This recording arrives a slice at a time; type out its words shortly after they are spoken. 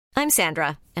I'm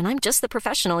Sandra, and I'm just the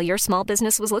professional your small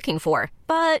business was looking for.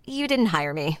 But you didn't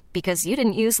hire me because you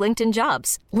didn't use LinkedIn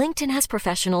Jobs. LinkedIn has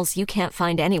professionals you can't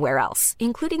find anywhere else,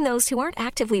 including those who aren't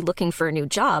actively looking for a new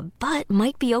job, but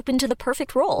might be open to the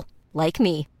perfect role, like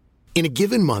me. In a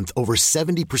given month, over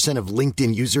 70% of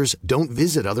LinkedIn users don't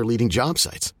visit other leading job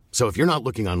sites. So if you're not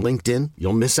looking on LinkedIn,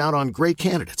 you'll miss out on great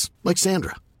candidates like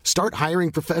Sandra. Start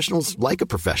hiring professionals like a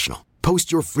professional.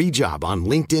 Post your free job on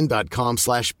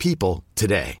linkedin.com/people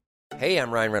today. Hey,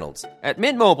 I'm Ryan Reynolds. At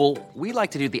Mint Mobile, we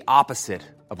like to do the opposite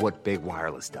of what Big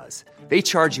Wireless does. They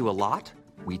charge you a lot,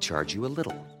 we charge you a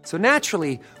little. So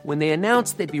naturally, when they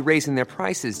announced they'd be raising their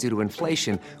prices due to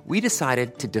inflation, we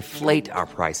decided to deflate our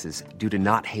prices due to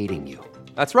not hating you.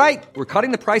 That's right. We're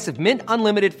cutting the price of Mint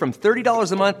Unlimited from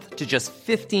 $30 a month to just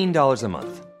 $15 a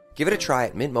month. Give it a try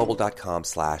at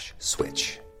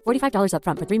mintmobile.com/switch. $45 up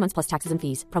front for 3 months plus taxes and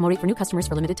fees. Promo rate for new customers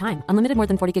for limited time. Unlimited more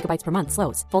than 40 gigabytes per month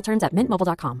slows. Full terms at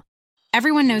mintmobile.com.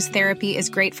 Everyone knows therapy is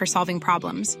great for solving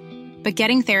problems. But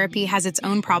getting therapy has its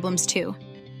own problems too.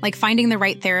 Like finding the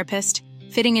right therapist,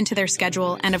 fitting into their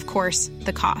schedule, and of course,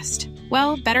 the cost.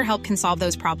 Well, BetterHelp can solve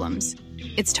those problems.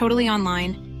 It's totally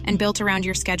online and built around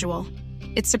your schedule.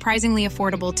 It's surprisingly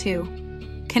affordable too.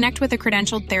 Connect with a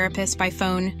credentialed therapist by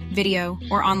phone, video,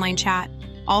 or online chat,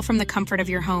 all from the comfort of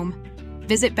your home.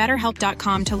 Visit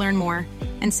BetterHelp.com to learn more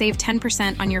and save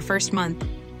 10% on your first month.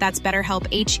 That's BetterHelp,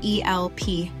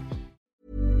 H-E-L-P.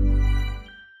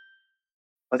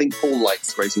 I think Paul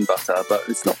likes grating butter, but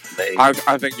it's not for me. I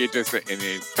think he does it in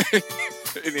his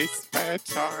in his spare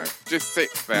time. Just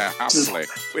sits there happily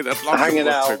with a block of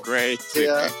butter grating.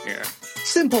 Yeah.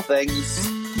 Simple things.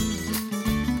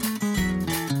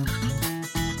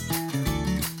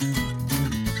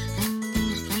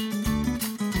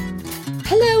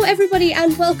 Hello, everybody,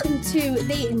 and welcome to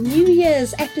the New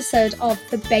Year's episode of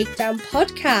the Bakedown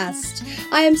Podcast.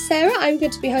 I am Sarah. I'm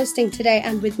going to be hosting today,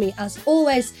 and with me, as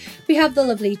always, we have the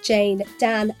lovely Jane,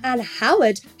 Dan, and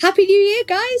Howard. Happy New Year,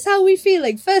 guys! How are we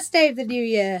feeling? First day of the new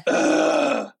year.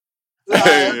 No,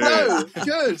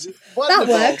 good.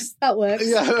 Wonderful. That works.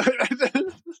 Yeah.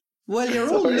 Well,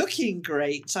 you're all looking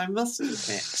great, I must admit.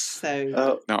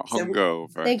 So not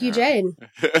hungover. Thank you, Jane.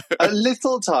 A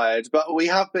little tired, but we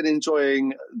have been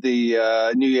enjoying the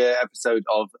New Year episode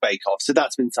of Bake Off, so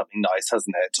that's been something nice,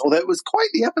 hasn't it? Although it was quite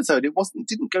the episode,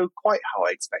 didn't go quite how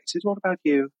I expected. What about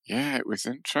you? Yeah, it was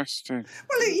interesting.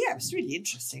 Well, yeah, it was really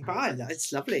interesting, but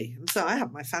it's lovely. So I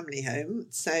have my family home,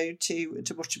 so to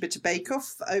watch a bit of Bake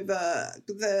Off over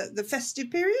the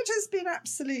festive period has been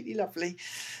absolutely lovely.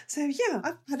 So yeah,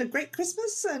 I've had a great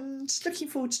Christmas and looking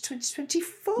forward to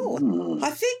 2024.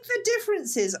 I think the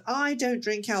difference is I don't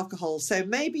drink alcohol, so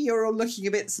maybe you're all looking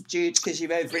a bit subdued because you've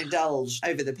overindulged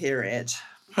over the period.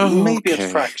 Maybe a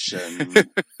fraction.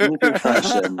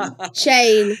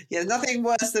 Shane. Yeah, nothing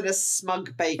worse than a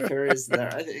smug baker, is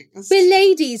there? I think We're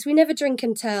ladies. We never drink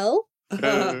and tell.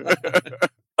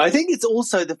 I think it's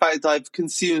also the fact that I've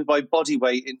consumed my body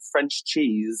weight in French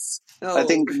cheese. I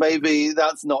think maybe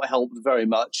that's not helped very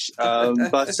much.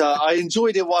 But I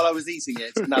enjoyed it while I was eating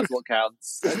it, and that's what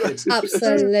counts.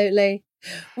 Absolutely.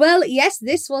 Well, yes,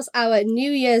 this was our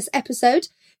New Year's episode,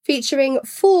 featuring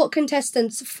 4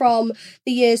 contestants from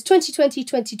the years 2020,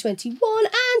 2021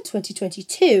 and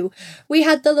 2022. We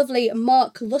had the lovely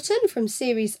Mark Lutton from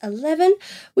Series 11.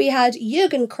 We had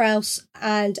Jürgen Kraus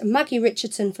and Maggie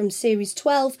Richardson from Series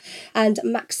 12 and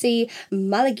Maxi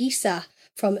Malagisa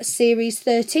from Series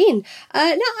 13.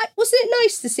 Now, wasn't it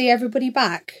nice to see everybody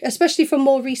back, especially from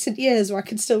more recent years where I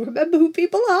can still remember who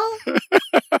people are?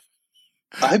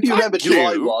 I hope you remembered who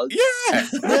I was. Yeah.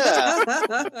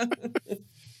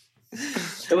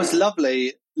 It was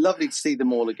lovely to see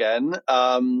them all again.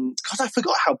 God, I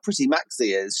forgot how pretty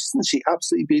Maxie is. Isn't she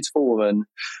absolutely beautiful woman?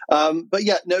 But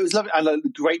yeah, no, it was lovely.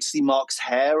 And great to see Mark's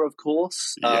hair, of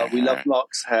course. We love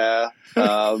Mark's hair.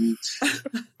 And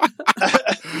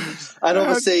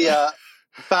obviously,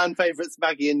 fan favourites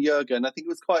Maggie and Jürgen. I think it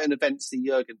was quite an event to see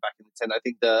Jürgen back in the tent. I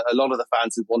think a lot of the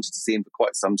fans had wanted to see him for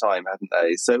quite some time, hadn't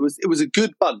they? So it was a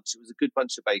good bunch. It was a good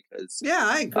bunch of bakers. Yeah,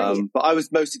 I agree. But I was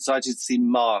most excited to see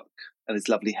Mark and his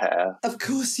lovely hair. Of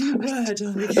course you were,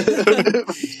 darling.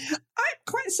 I'm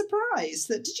quite surprised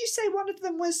that. Did you say one of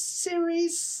them was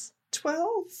Series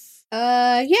 12?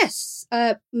 Yes.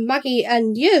 Maggie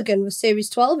and Jürgen was Series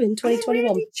 12 in 2021.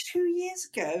 Really 2 years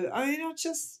ago. I mean,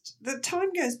 the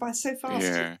time goes by so fast.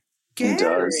 Yeah. It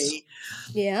does.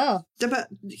 Yeah. But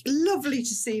lovely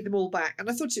to see them all back. And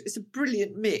I thought it was a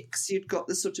brilliant mix. You'd got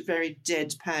the sort of very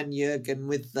deadpan Jürgen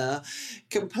with the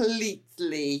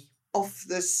completely off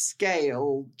the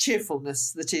scale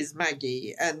cheerfulness that is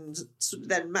Maggie, and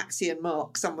then Maxie and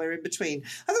Mark somewhere in between.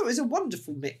 I thought it was a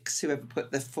wonderful mix, whoever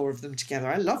put the four of them together.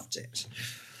 I loved it.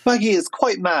 Maggie is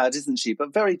quite mad, isn't she?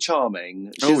 But very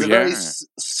charming. She's a very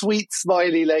sweet,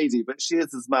 smiley lady, but she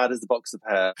is as mad as a box of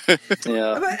hair.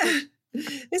 Yeah.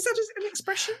 Is that an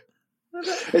expression?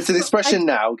 It's an expression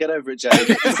now. Get over it, Jane.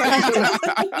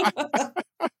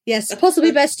 Yes,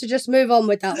 possibly best to just move on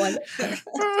with that one.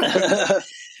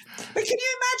 But can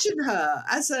you imagine her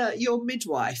as your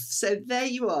midwife? So there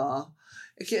you are,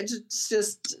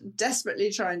 just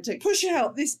desperately trying to push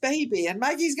out this baby, and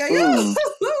Maggie's going, oh,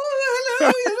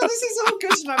 hello, this is all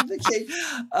good. And I'm thinking,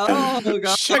 oh,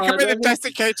 God. Shake a bit of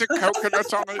desiccated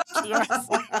coconut on it. Yes.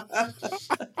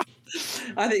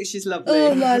 I think she's lovely.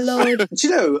 Oh, my Lord. Do you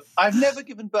know, I've never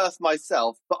given birth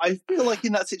myself, but I feel like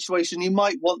in that situation, you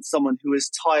might want someone who is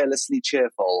tirelessly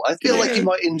cheerful. I feel like you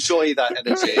might enjoy that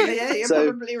energy. Yeah, you're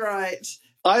probably right.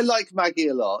 I like Maggie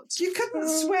a lot. You couldn't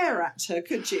swear at her,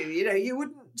 could you? You know, you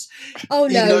wouldn't. Oh,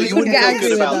 no, you wouldn't get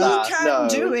angry about that. You can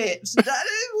do it.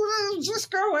 Just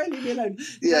go away, leave me alone.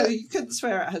 Yeah. No, you couldn't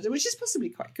swear at her, which is possibly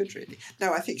quite good, really.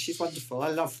 No, I think she's wonderful. I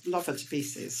love her to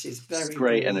pieces. She's very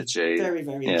great energy. Very,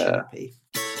 very chirpy.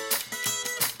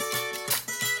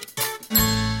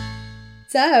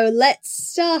 So let's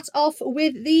start off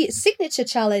with the signature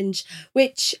challenge,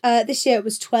 which this year it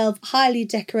was 12 highly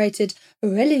decorated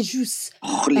religieuses,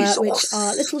 which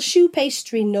are little shoe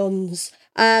pastry nuns.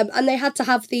 And they had to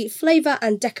have the flavour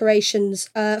and decorations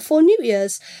for New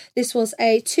Year's. This was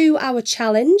a 2-hour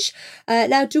challenge.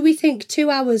 Now, do we think 2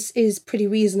 hours is pretty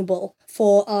reasonable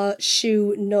for our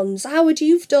shoe nuns? Howard,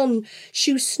 you've done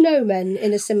shoe snowmen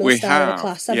in a similar style of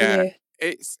class, haven't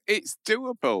you? It's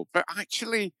doable, but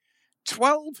actually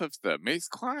 12 of them is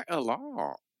quite a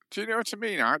lot. Do you know what I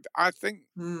mean? I think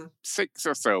 6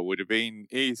 or so would have been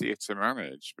easier to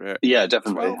manage, but yeah,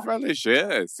 definitely. 12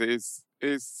 religieuses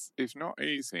is not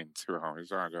easy in 2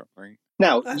 hours, I don't think.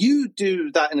 Now, you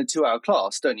do that in a 2-hour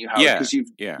class, don't you, Howard? Because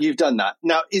you've done that.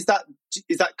 Now, is that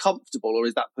comfortable or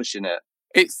is that pushing it?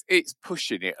 It's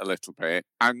pushing it a little bit.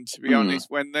 And to be honest,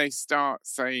 when they start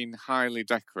saying highly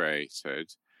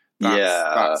decorated,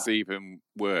 that's even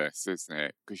worse, isn't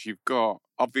it? Because you've got,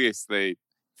 obviously,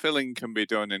 filling can be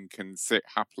done and can sit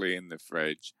happily in the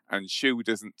fridge, and shoe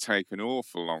doesn't take an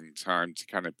awful long time to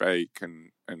kind of bake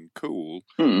and cool.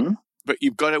 But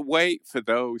you've got to wait for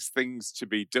those things to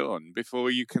be done before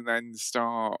you can then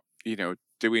start,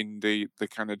 doing the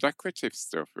kind of decorative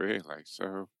stuff, really.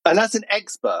 So, and as an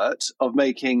expert of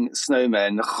making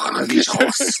snowmen,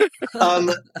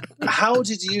 how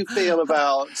did you feel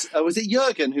about? Was it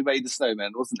Jürgen who made the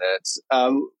snowmen? Wasn't it?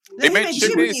 He made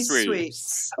chimney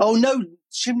sweeps. Oh no,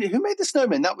 chimney! Who made the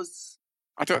snowmen? That was.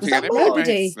 I don't think anybody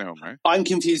made snowman. I'm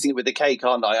confusing it with the cake,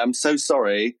 aren't I? I'm so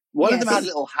sorry. One of them had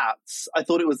little hats. I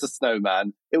thought it was a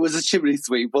snowman. It was a chimney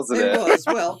sweep, wasn't it? It was,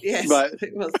 well, yes. Right.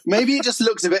 It was. Maybe it just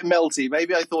looked a bit melty.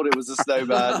 Maybe I thought it was a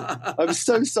snowman. I'm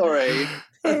so sorry.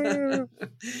 I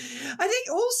think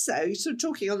also, sort of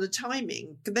talking on the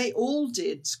timing, they all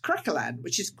did craquelan,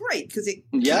 which is great because it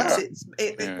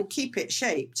will keep it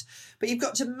shaped. But you've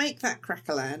got to make that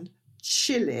craquelan,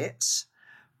 chill it,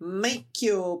 make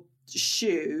your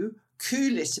shoe,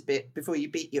 cool it a bit before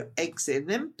you beat your eggs in,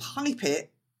 then pipe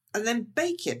it and then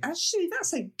bake it. Actually,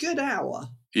 that's a good hour.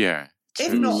 Yeah.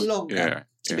 If not longer,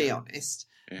 to be honest.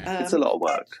 Yeah. It's a lot of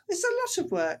work. It's a lot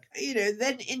of work,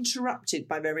 then interrupted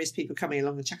by various people coming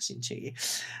along and chatting to you.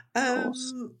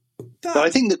 But I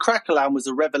think the craquelan was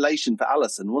a revelation for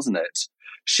Alison, wasn't it?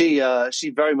 She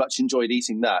very much enjoyed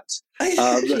eating that.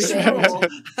 But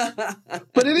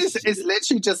it's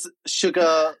literally just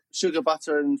sugar,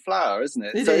 butter, and flour, isn't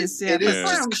it? It is. It is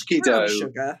just cookie dough.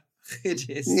 Sugar. It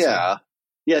is.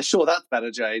 Yeah, sure, that's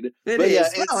better, Jane.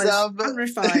 It's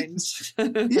unrefined.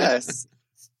 Yes.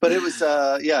 But it was,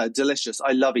 delicious.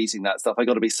 I love eating that stuff. I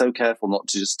got to be so careful not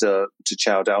to just to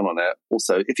chow down on it.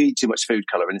 Also, if you eat too much food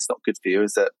colouring, it's not good for you,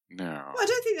 is it? No. Well, I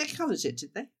don't think they coloured it,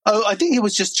 did they? Oh, I think it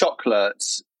was just chocolate.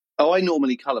 Oh, I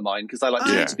normally colour mine because I like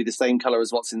it to be the same colour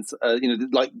as what's in,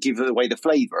 like give away the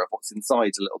flavour of what's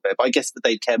inside a little bit. But I guess that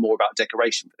they'd care more about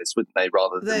decoration for this, wouldn't they?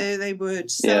 Rather than they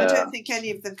would. So I don't think any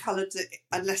of them coloured it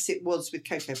unless it was with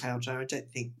cocoa powder. I don't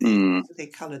think they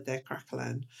coloured their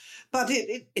craquelan. But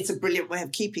it's a brilliant way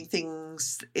of keeping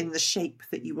things in the shape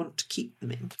that you want to keep them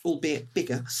in, albeit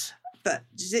bigger. But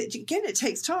again, it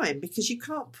takes time because you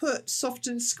can't put soft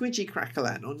and squidgy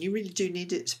craquelan on. You really do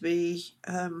need it to be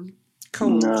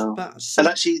cold. No. And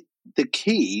actually,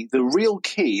 the real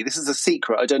key, this is a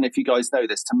secret, I don't know if you guys know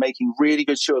this, to making really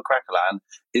good sugar craquelan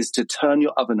is to turn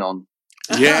your oven on.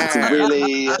 Yeah.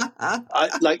 Really,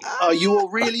 you will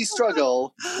really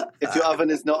struggle if your oven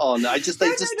is not on. They just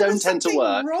don't tend to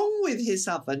work. Wrong with his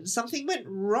oven. Something went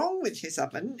wrong with his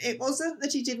oven. It wasn't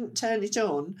that he didn't turn it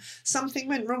on. Something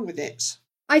went wrong with it.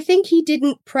 I think he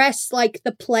didn't press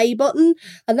the play button,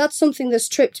 and that's something that's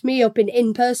tripped me up in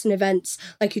in-person events.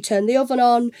 Like, you turn the oven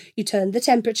on, you turn the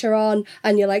temperature on,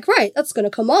 and you're like, right, that's going to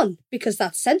come on because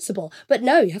that's sensible. But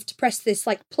no, you have to press this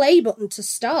play button to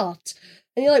start.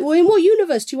 And you're like, well, in what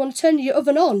universe do you want to turn your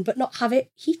oven on but not have it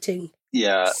heating?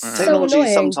 Yeah, so technology annoying.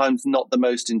 is sometimes not the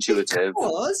most intuitive.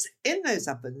 Because in those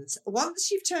ovens,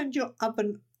 once you've turned your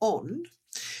oven on,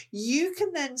 you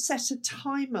can then set a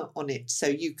timer on it, so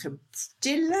you can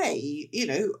delay.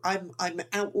 I'm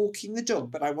out walking the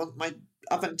dog, but I want my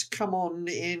oven to come on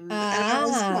in an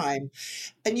hour's time,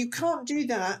 and you can't do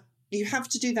that. You have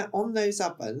to do that on those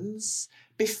ovens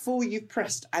before you've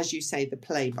pressed, as you say, the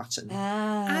play button.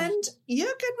 And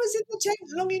Jürgen was in the tent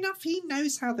long enough. He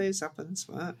knows how those ovens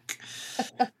work.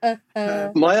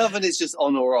 My oven is just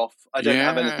on or off. I don't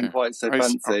have anything quite so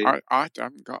fancy. I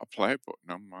haven't got a play button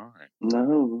on mine.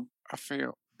 No.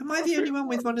 Am I the only one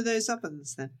with one of those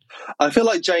ovens then? I feel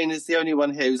like Jane is the only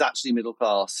one here who's actually middle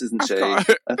class, isn't she? I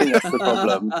think that's the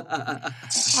problem.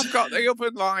 I've got the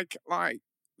oven like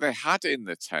they had in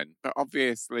the tent, but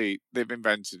obviously they've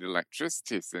invented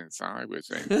electricity since I was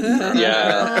in.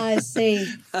 Yeah. I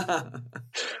see. That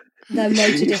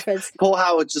makes a difference. Paul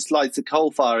Howard just lights a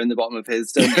coal fire in the bottom of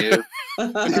his, don't you?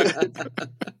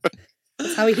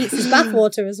 That's how he heats his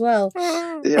bathwater as well.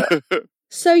 Yeah.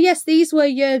 So yes, these were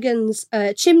Jürgen's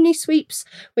chimney sweeps,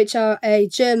 which are a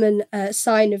German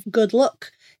sign of good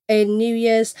luck in New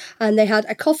Year's, and they had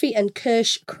a coffee and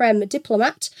kirsch creme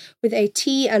diplomat with a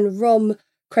tea and rum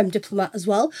creme diplomat as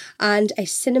well, and a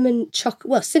cinnamon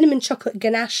chocolate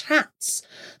ganache hats.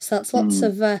 So that's lots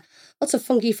of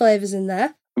funky flavours in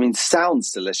there. I mean,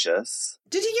 sounds delicious.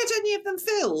 Did he get any of them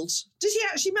filled? Did he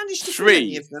actually manage to fill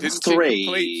any of them?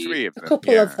 Three of them. A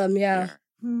couple of them, yeah.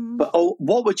 But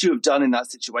what would you have done in that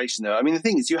situation, though? I mean, the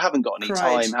thing is, you haven't got any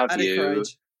time, have you?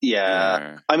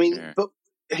 Yeah. I mean, but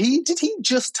did he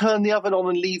just turn the oven on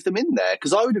and leave them in there?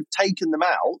 Because I would have taken them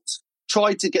out,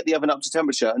 tried to get the oven up to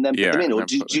temperature, and then put them in. Or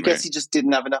do you guess he just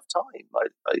didn't have enough time?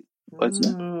 I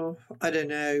don't know. I don't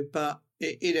know, but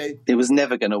it was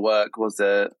never going to work, was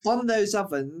it? On those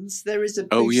ovens, there is a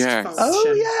boost function.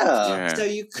 Oh, yeah. So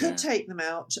you could take them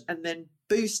out and then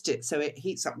boost it so it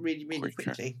heats up really, really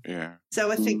quickly. Yeah.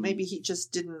 So I think maybe he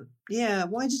just didn't. Yeah.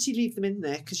 Why did he leave them in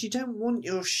there? Because you don't want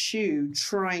your shoe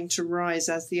trying to rise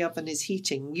as the oven is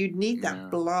heating. You'd need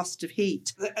that blast of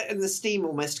heat and the steam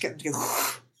almost to get them to go.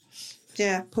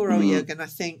 Yeah, poor old Jürgen, I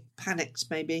think, panicked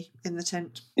maybe in the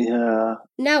tent. Yeah.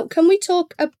 Now, can we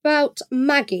talk about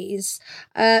Maggie's?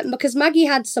 Because Maggie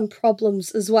had some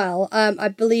problems as well. I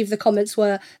believe the comments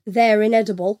were, they're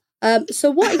inedible.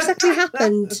 So what exactly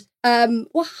happened?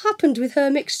 What happened with her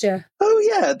mixture? Oh,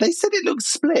 yeah, they said it looked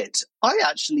split. I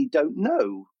actually don't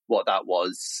know what that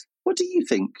was. What do you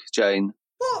think, Jane?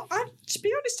 Well, to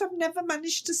be honest, I've never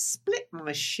managed to split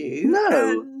my shoe.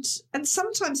 No. And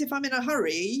sometimes if I'm in a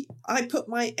hurry, I put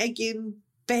my egg in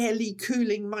barely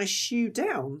cooling my shoe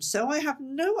down. So I have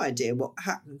no idea what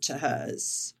happened to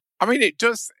hers. I mean, it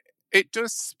does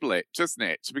split, doesn't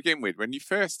it? To begin with, when you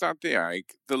first add the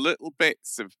egg, the little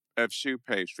bits of shoe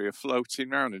pastry are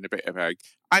floating around in a bit of egg,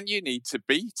 and you need to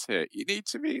beat it. You need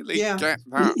to really get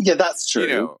that. Yeah, that's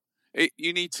true.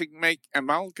 You need to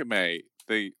amalgamate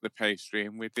the pastry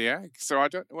in with the egg. So I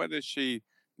don't know whether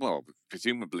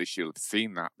presumably she'll have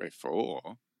seen that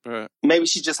before, but maybe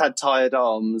she just had tired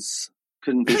arms,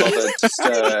 couldn't be bothered to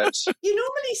stir it. You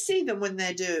normally see them when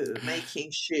they're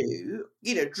making shoe,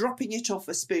 dropping it off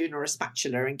a spoon or a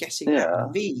spatula and getting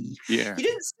that V. Yeah. You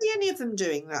didn't see any of them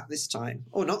doing that this time,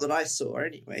 or not that I saw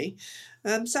anyway.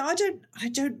 So I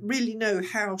don't really know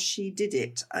how she did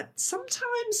it.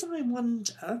 Sometimes I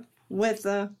wonder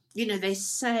whether, they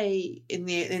say in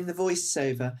the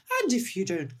voiceover, and if you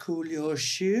don't cool your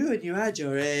shoe and you add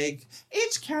your egg,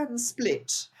 it can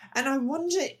split. And I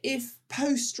wonder if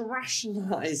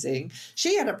post-rationalising,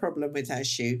 she had a problem with her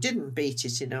shoe, didn't beat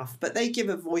it enough, but they give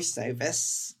a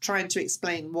voiceover trying to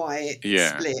explain why it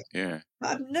split. Yeah.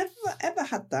 I've never, ever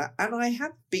had that, and I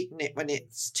have beaten it when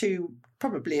it's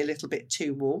probably a little bit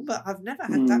too warm, but I've never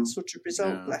had that sort of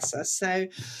result, bless her. So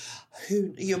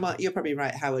you're probably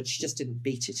right, Howard, she just didn't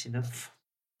beat it enough.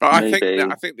 But I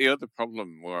think the other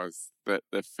problem was that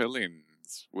the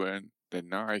fillings weren't the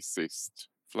nicest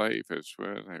flavours,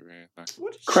 were they, really?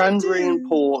 Cranberry and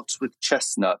port with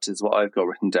chestnut is what I've got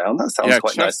written down. That sounds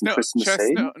quite nice and Christmassy.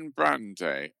 Chestnut and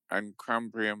brandy and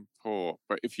cranberry and port.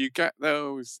 But if you get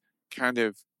those kind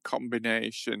of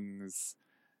combinations,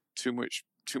 too much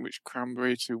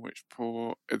cranberry, too much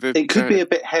port. It could be a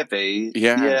bit heavy.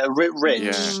 Yeah,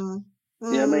 rich.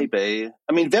 Yeah, maybe.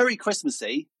 I mean, very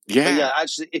Christmassy. Yeah, but yeah.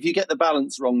 Actually, if you get the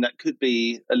balance wrong, that could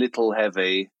be a little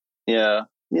heavy. Yeah.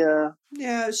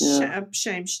 A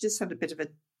shame. She just had a bit of a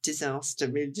disaster,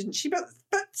 really, didn't she? But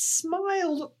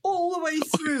smiled all the way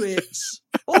through it.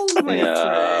 All the way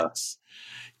through it.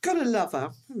 Gotta love her.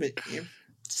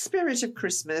 Spirit of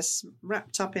Christmas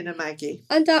wrapped up in a Maggie.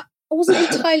 And I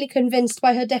wasn't entirely convinced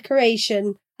by her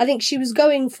decoration. I think she was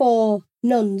going for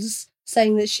nuns,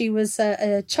 saying that she was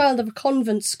a child of a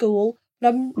convent school. But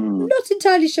I'm not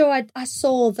entirely sure I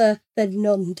saw the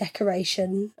nun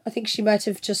decoration. I think she might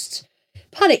have just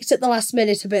panicked at the last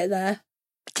minute a bit there.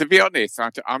 To be honest,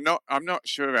 I'm not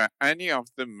sure any of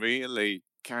them really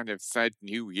kind of said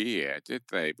New Year, did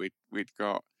they? We'd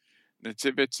got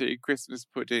nativity, Christmas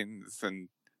puddings, and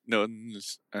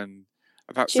nuns, and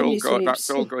that's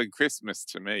all going Christmas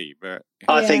to me. But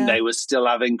I think they were still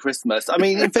having Christmas. I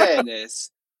mean, in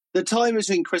fairness, the time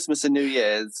between Christmas and New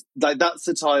Year's, like that's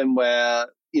the time where,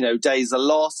 you know, days are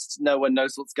lost. No one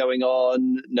knows what's going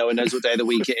on. No one knows what day of the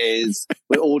week it is.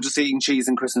 We're all just eating cheese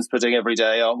and Christmas pudding every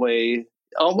day, aren't we?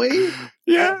 Aren't we?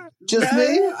 Yeah. Just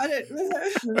me? I don't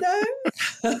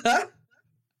know.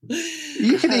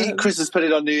 You can eat Christmas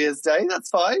pudding on New Year's Day. That's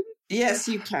fine. Yes,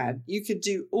 you can. You can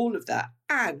do all of that.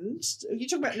 And you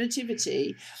talk about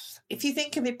nativity. If you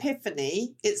think of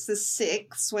Epiphany, it's the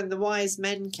 6th when the wise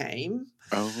men came.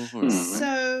 Oh.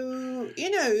 So,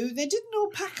 you know, they didn't all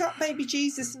pack up baby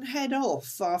Jesus and head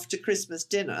off after Christmas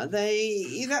dinner.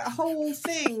 That whole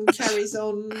thing carries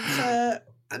on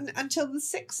until the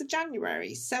 6th of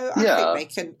January. So I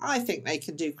think they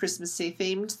can do Christmassy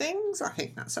themed things. I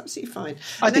think that's absolutely fine.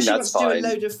 Unless you want to do a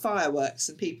load of fireworks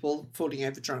and people falling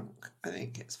over drunk. I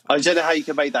think it's fine. I don't know how you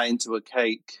can make that into a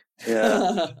cake.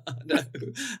 Yeah. No,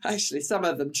 actually, some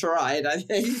of them tried, I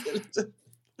think.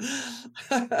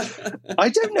 I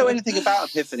don't know anything about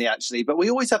Epiphany, actually, but we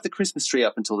always have the Christmas tree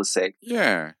up until the 6th.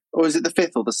 Yeah. Or is it the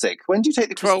 5th or the 6th? When do you take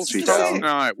the Christmas tree down? 12th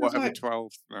night, whatever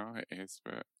 12th night is,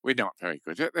 but we're not very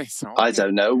good at this, are we? I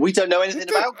don't know. We don't know anything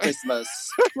about Christmas.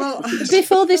 Well,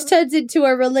 before this turns into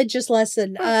a religious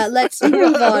lesson, let's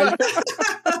move on.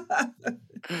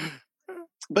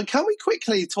 But can we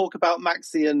quickly talk about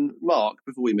Maxie and Mark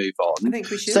before we move on? I think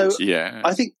we should. So, yeah.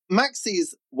 I think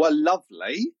Maxie's were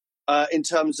lovely in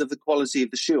terms of the quality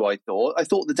of the shoe, I thought. I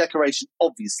thought the decoration,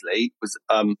 obviously, was,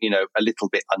 a little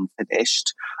bit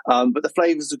unfinished. But the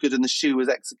flavours were good and the shoe was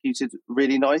executed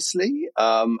really nicely.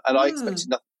 And I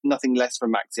expected nothing less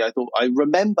from Maxie. I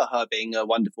remember her being a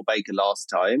wonderful baker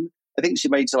last time. I think she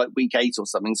made to like week 8 or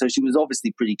something. So she was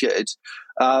obviously pretty good.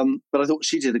 But I thought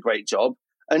she did a great job.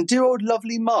 And dear old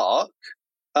lovely Mark,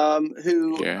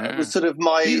 who was sort of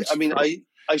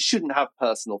I shouldn't have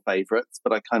personal favourites,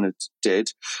 but I kind of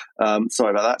did. Sorry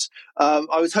about that.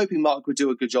 I was hoping Mark would do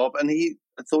a good job, and I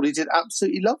thought he did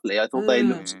absolutely lovely. I thought they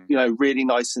looked, really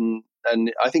nice, and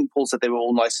I think Paul said they were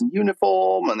all nice and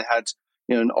uniform, and they had,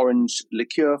 an orange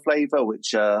liqueur flavour,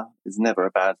 which is never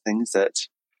a bad thing, is it?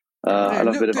 I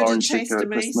love a bit of orange liqueur at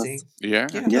Christmas. Yeah,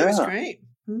 that was great.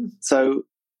 So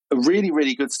a really,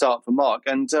 really good start for Mark,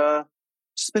 and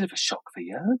just a bit of a shock for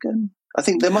Jürgen. I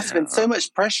think there must have been so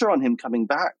much pressure on him coming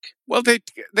back. Well, they'd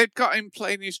got him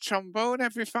playing his trombone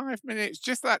every 5 minutes.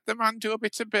 Just let the man do a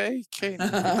bit of baking.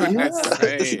 Goodness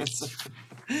sake.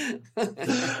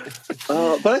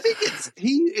 But I think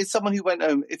he is someone who went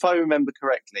home, if I remember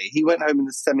correctly, he went home in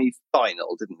the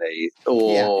semi-final, didn't he?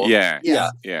 Yeah.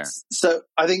 So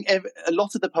I think a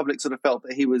lot of the public sort of felt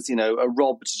that he was, a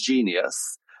robbed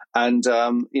genius. And,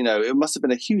 it must have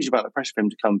been a huge amount of pressure for him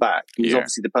to come back. He was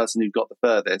obviously the person who got the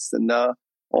furthest. And, it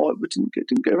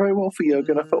didn't go very well for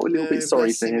Jürgen. I felt a little bit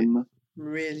sorry for him.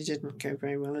 Really didn't go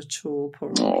very well at all, poor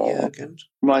old Jürgen.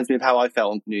 Reminds me of how I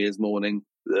felt on New Year's morning.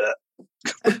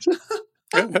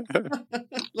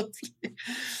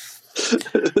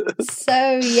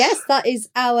 So, yes, that is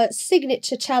our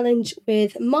signature challenge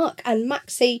with Mark and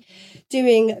Maxie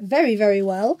doing very, very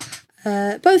well.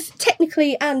 Both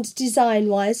technically and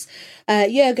design-wise,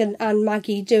 Jürgen and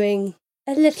Maggie doing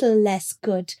a little less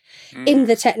good in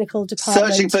the technical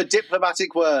department. Searching for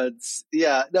diplomatic words.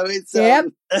 Yeah, no, it's... Yep.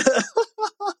 Which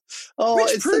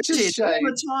it's Prue such a did shame.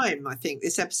 all the time, I think,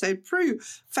 this episode. Prue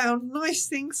found nice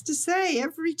things to say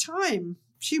every time.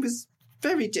 She was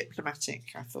very diplomatic,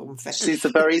 I thought. She's a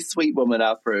very sweet woman,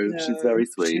 our Prue. She's very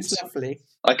sweet. She's lovely.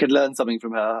 I could learn something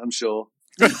from her, I'm sure.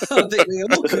 I think we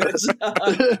all could.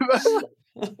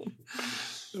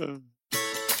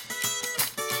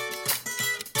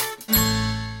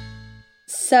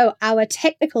 So our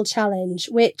technical challenge,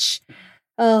 which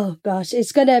Oh, gosh,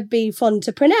 it's going to be fun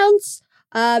to pronounce.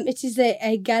 It is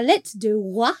a galette de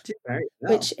roi,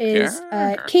 which is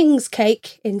king's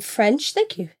cake in French.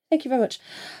 Thank you very much.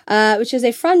 Which is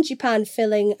a frangipane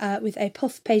filling with a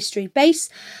puff pastry base,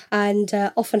 and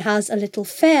often has a little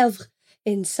fèvre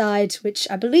inside, which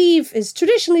I believe is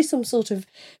traditionally some sort of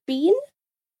bean.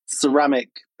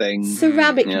 Ceramic thing.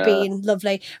 Bean,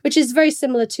 lovely. Which is very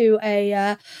similar to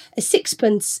a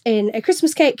sixpence in a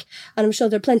Christmas cake, and I'm sure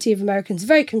there are plenty of Americans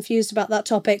very confused about that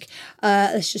topic.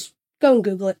 Let's just go and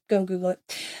Google it.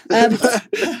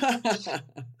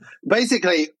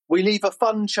 Basically, we leave a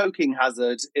fun choking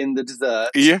hazard in the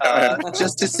dessert,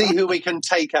 just to see who we can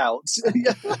take out.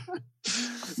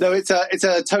 No, it's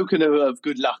a token of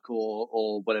good luck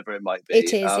or whatever it might be.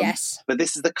 It is, yes. But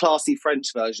this is the classy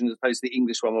French version as opposed to the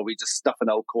English one where we just stuff an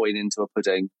old coin into a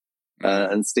pudding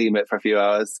and steam it for a few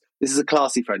hours. This is a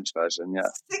classy French version, yeah.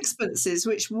 Sixpences,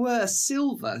 which were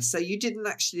silver, so you didn't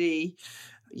actually...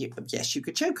 yes, you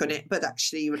could choke on it, but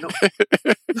actually you were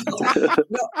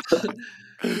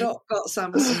not got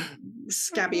some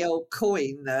scabby old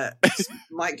coin that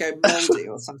might go mouldy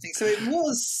or something. So it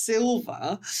was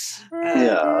silver.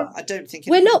 I don't think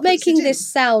we're not making this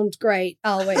sound great,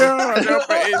 are we? I don't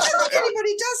think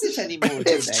anybody does it anymore.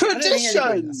 It's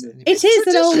tradition. It is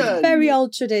an old, very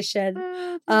old tradition.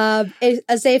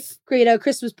 As if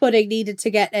Christmas pudding needed to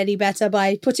get any better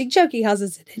by putting choking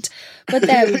hazards in it. But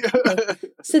there we go.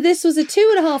 So this was a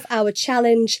 2.5 hour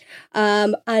challenge,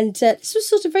 and this was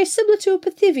sort of very similar to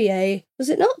a Pithivier, was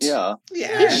it not? Yeah.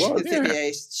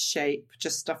 Pithivier shape,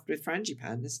 just stuffed with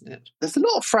frangipane, isn't it? There's a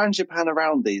lot of frangipane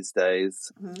around these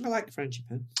days. I like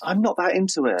frangipane. I'm not that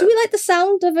into it. Do we like the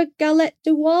sound of a galette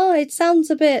de roi? It sounds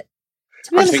a bit...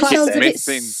 To be honest, it sounds a bit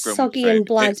soggy and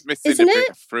bland, it's missing isn't a it? bit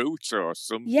of fruit or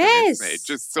something, yes, isn't it?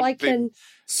 Just something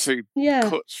to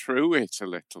cut through it a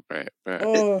little bit. But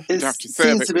you'd have to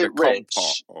serve it with a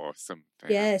compote or something.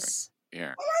 Yes.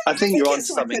 Yeah. I think you're on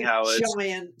something, like Howard.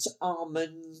 Giant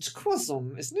almond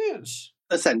croissant, isn't it?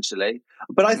 Essentially.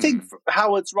 But I think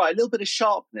Howard's right. A little bit of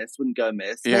sharpness wouldn't go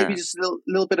amiss. Yeah. Maybe just a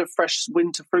little bit of fresh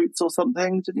winter fruits or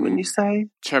something, wouldn't you say?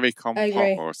 Cherry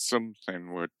compote or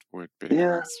something would be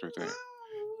nice with it.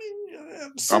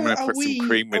 So I'm going to put some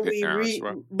cream with it now as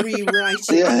well. Rewriting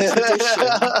tradition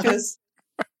because...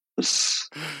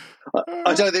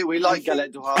 I don't think we like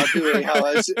galette de roi, do we,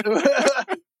 Howard?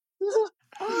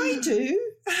 I do.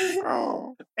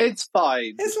 Oh, it's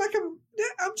fine. It's like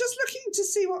I'm just looking to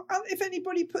see if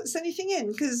anybody puts anything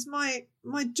in, because my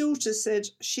daughter said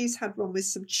she's had one with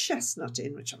some chestnut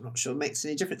in, which I'm not sure makes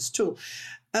any difference at all.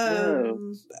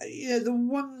 The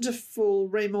wonderful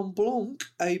Raymond Blanc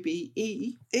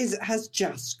OBE has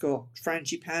just got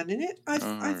frangipane in it.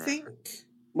 I think.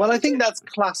 Well, I think that's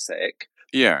classic.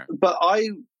 Yeah, but I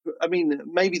mean,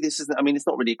 maybe this isn't. I mean, it's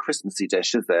not really a Christmassy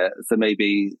dish, is it? So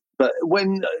maybe. But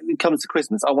when it comes to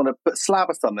Christmas, I want to put a slab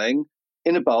of something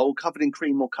in a bowl covered in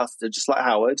cream or custard, just like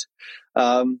Howard.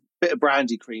 Bit of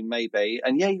brandy cream, maybe.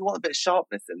 And you want a bit of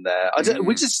sharpness in there.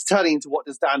 We're just turning into what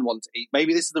does Dan want to eat.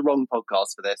 Maybe this is the wrong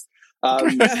podcast for this.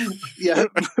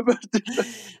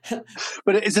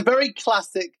 But it's a very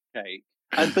classic cake.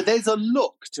 But there's a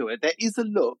look to it. There is a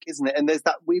look, isn't it? And there's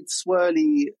that weird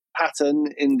swirly pattern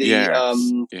in the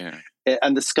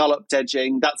and the scalloped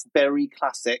edging. That's very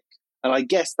classic. And I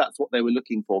guess that's what they were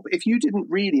looking for. But if you didn't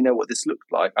really know what this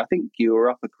looked like, I think you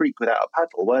were up a creek without a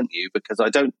paddle, weren't you? Because I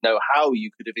don't know how you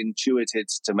could have intuited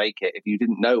to make it if you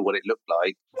didn't know what it looked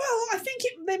like. Well, I think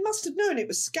they must have known it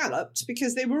was scalloped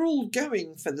because they were all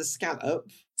going for the scallop.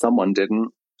 Someone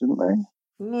didn't they?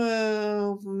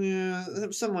 Well, yeah,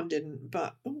 someone didn't,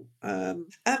 but no,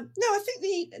 I think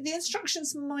the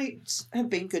instructions might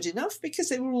have been good enough because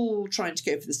they were all trying to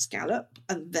go for the scallop,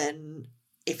 and then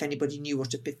if anybody knew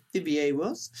what a Pithivier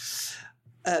was,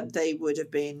 they would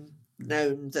have been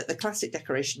known that the classic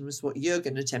decoration was what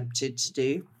Jürgen attempted to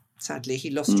do. Sadly, he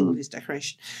lost all his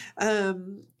decoration. I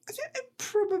think they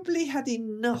probably had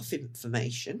enough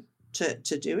information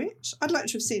to do it. I'd like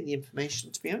to have seen the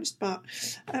information, to be honest, but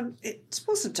it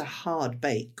wasn't a hard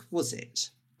bake, was it?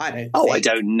 I don't think. I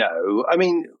don't know. I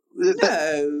mean...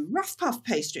 No, rough puff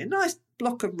pastry, a nice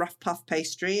block of rough puff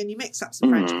pastry, and you mix up some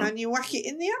frangipane, you whack it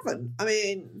in the oven. I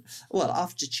mean, well,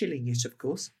 after chilling it, of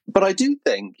course. But I do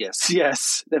think,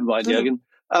 yes, never mind, Jürgen.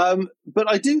 But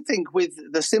I do think with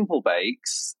the simple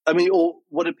bakes, I mean, or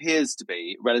what appears to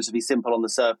be relatively simple on the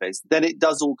surface, then it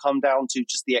does all come down to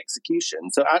just the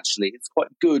execution. So actually, it's quite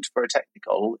good for a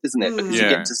technical, isn't it? Because you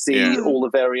get to see all the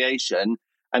variation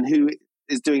and who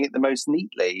is doing it the most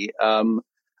neatly.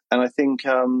 And I think,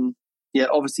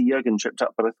 obviously Jürgen tripped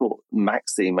up, but I thought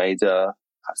Maxi made a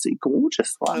absolutely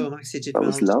gorgeous one. Oh, Maxie did that well.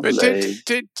 was lovely. But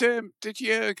did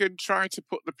Jürgen try to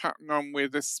put the pattern on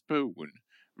with a spoon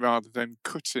rather than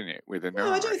cutting it with a knife?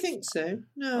 No, I don't think so.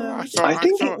 No,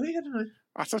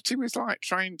 I thought he was like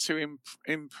trying to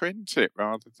imprint it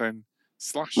rather than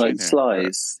slashing like it.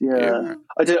 slice, yeah.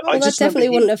 That definitely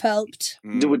wouldn't have helped.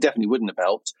 It definitely wouldn't have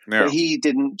helped. No. But he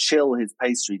didn't chill his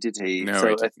pastry, did he? No, so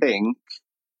he I think,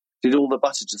 did all the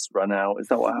butter just run out? Is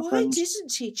that what happened? Why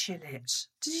didn't he chill it?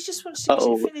 Did he just want to get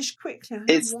it finished quickly?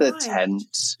 It's the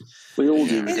tent. We all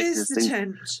do ridiculous It is the things.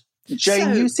 tent.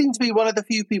 Jane, you seem to be one of the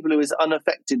few people who is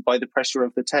unaffected by the pressure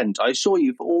of the tent. I assure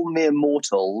you, for all mere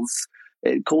mortals,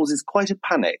 it causes quite a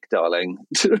panic, darling.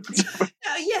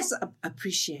 Yes, I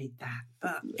appreciate that.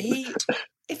 But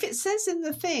if it says in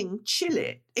the thing, chill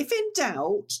it. If in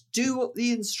doubt, do what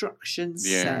the instructions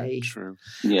say. True.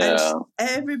 Yeah. And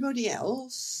everybody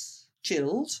else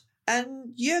chilled.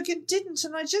 And Jürgen didn't.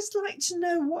 And I'd just like to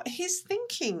know what his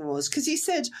thinking was. Because he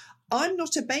said, I'm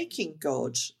not a baking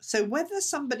god. So whether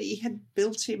somebody had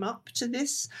built him up to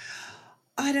this,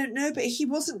 I don't know. But he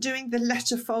wasn't doing the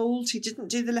letter fold. He didn't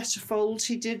do the letter fold.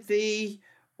 He did the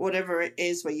whatever it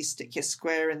is where you stick your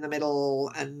square in the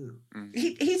middle. And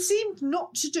he seemed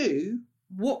not to do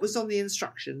what was on the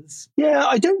instructions. Yeah,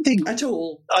 I don't think at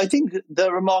all. I think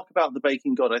the remark about the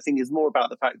baking god, I think, is more about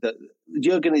the fact that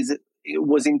Jürgen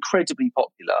was incredibly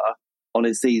popular on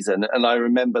his season, and I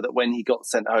remember that when he got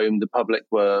sent home, the public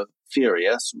were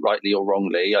furious, rightly or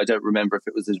wrongly. I don't remember if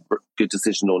it was a good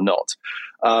decision or not.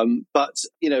 But,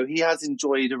 you know, he has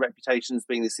enjoyed a reputation as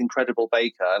being this incredible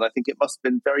baker, and I think it must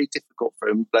have been very difficult for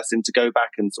him, bless him, to go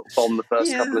back and sort of bomb the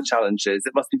first couple of challenges.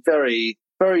 It must be very,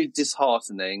 very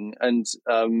disheartening, and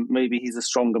maybe he's a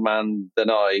stronger man than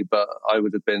I, but I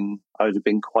would have been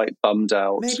quite bummed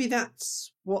out. Maybe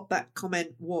that's what that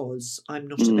comment was. I'm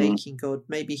not a baking god.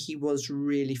 Maybe he was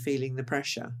really feeling the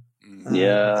pressure.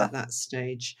 At that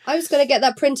stage. I was going to get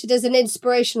that printed as an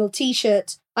inspirational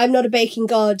T-shirt. I'm not a baking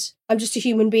god. I'm just a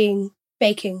human being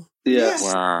baking.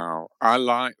 Yes. Wow. I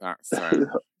like that sound.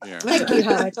 Yeah. Thank you,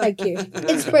 Howard. Thank you.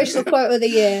 Inspirational quote of the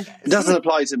year. It doesn't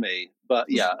apply to me, but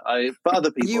yeah, for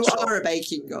other people. You are a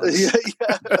baking god.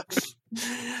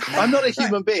 I'm not a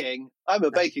human being. I'm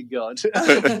a baking god.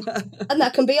 And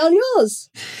that can be on yours.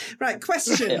 Right,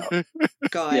 question,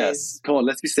 guys. Yes, come on,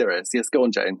 let's be serious. Yes, go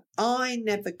on, Jane. I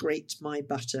never grate my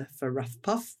butter for Rough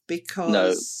Puff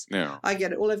because No. I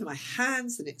get it all over my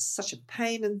hands and it's such a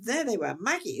pain. And there they were.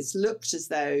 Maggie's looked as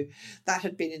though that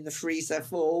had been in the freezer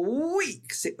for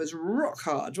weeks. It was rock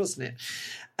hard, wasn't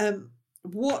it?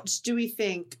 What do we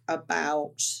think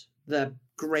about the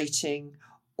grating?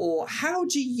 Or how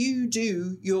do you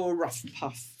do your Rough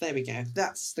Puff? There we go.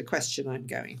 That's the question I'm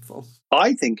going for.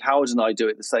 I think Howard and I do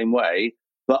it the same way,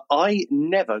 but I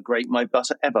never grate my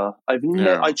butter ever. I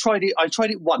tried it. I tried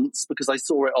it once because I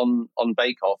saw it on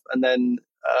Bake Off, and then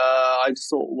I just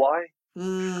thought, why?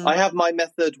 I have my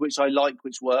method, which I like,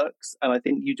 which works, and I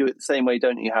think you do it the same way,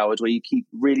 don't you, Howard? Where you keep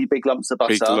really big lumps of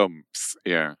butter. Big lumps,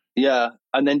 yeah. Yeah,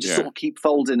 and then just sort of keep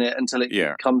folding it until it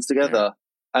comes together.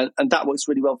 Yeah. And that works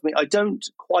really well for me. I don't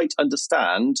quite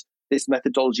understand this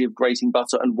methodology of grating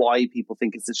butter and why people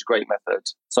think it's such a great method.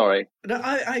 Sorry. No,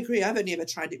 I agree. I've only ever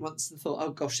tried it once and thought,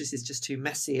 oh gosh, this is just too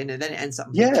messy. And then it ends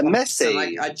up messy.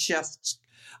 And I just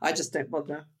don't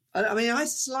bother. I mean, I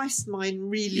sliced mine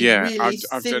really I've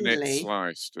thinly. done it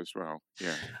sliced as well.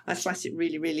 Yeah, I slice it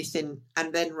really, really thin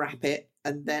and then wrap it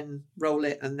and then roll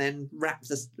it and then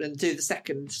and do the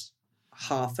second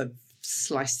half of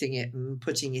slicing it and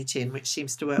putting it in, which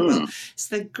seems to work well.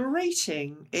 So the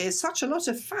grating is such a lot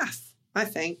of faff, I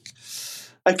think.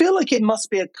 I feel like it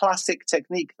must be a classic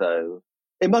technique, though.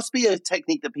 It must be a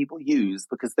technique that people use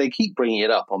because they keep bringing it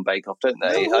up on Bake Off, don't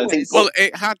they? No, I think. Well,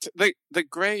 it had the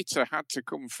grater had to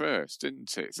come first,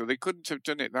 didn't it? So they couldn't have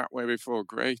done it that way before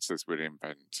graters were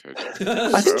invented.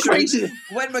 I think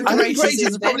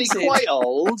graters are probably quite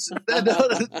old. They're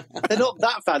not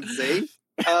that fancy.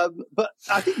 But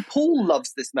I think Paul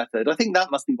loves this method. I think that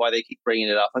must be why they keep bringing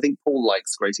it up. I think Paul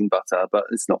likes grating butter, but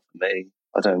it's not for me.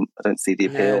 I don't see the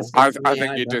appeal. No, I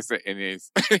think he does it in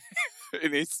his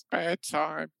in his spare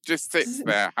time. Just sits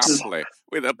there happily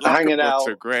with a block of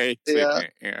butter grating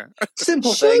it. Yeah.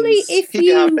 Simple Surely things.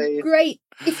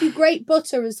 if you grate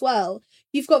butter as well,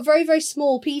 you've got very, very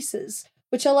small pieces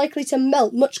which are likely to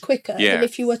melt much quicker than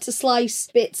if you were to slice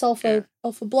bits off a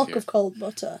block of cold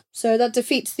butter. So that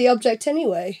defeats the object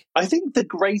anyway. I think the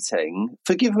grating,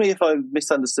 forgive me if I've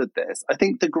misunderstood this, I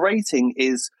think the grating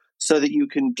is so that you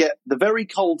can get the very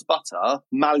cold butter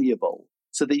malleable.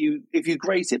 So that if you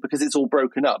grate it, because it's all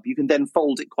broken up, you can then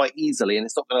fold it quite easily and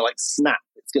it's not going to snap.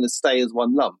 It's going to stay as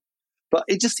one lump. But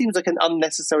it just seems like an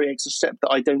unnecessary extra step that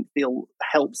I don't feel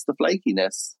helps the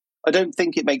flakiness. I don't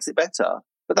think it makes it better.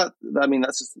 But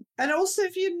that's just... And also,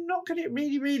 if you knock it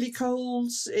really, really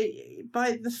cold,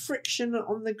 by the friction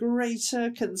on the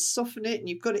grater can soften it, and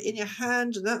you've got it in your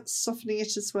hand, and that's softening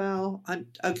it as well.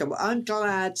 I'm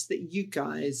glad that you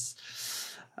guys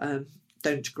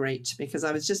don't grate, because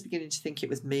I was just beginning to think it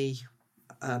was me.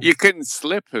 You can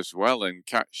slip as well and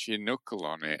catch your knuckle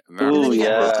on it. And then you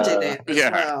get rubbed in it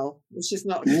as well, which is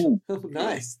not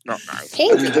nice. Not nice.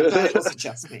 I'm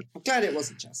glad it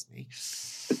wasn't just me.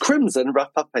 Crimson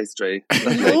wrap-up pastry.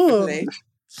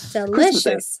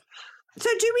 Delicious. So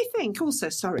do we think also,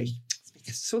 sorry,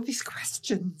 because all these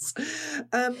questions.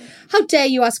 How dare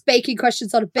you ask baking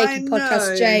questions on a baking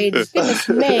podcast, Jane? Goodness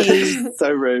me. So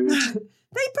rude.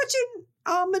 They put in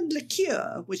almond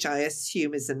liqueur, which I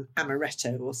assume is an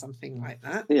amaretto or something like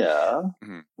that. Yeah.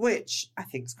 Which I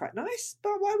think is quite nice,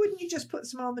 but why wouldn't you just put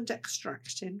some almond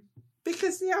extract in?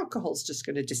 Because the alcohol's just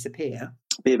going to disappear.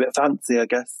 Be a bit fancy, I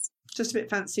guess. Just a bit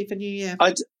fancy for New Year.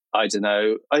 I don't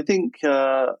know. I think,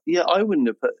 I wouldn't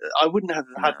have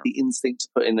had the instinct to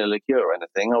put in a liqueur or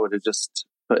anything. I would have just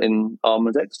put in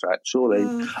almond extract,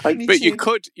 surely. But you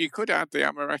could add the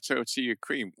amaretto to your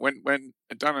cream. When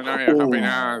Dan and I are having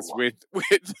ours with a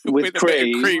cream, bit of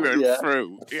cream and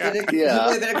fruit. Yeah.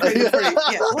 With a bit of cream and fruit.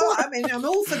 Yeah. Well, I mean, I'm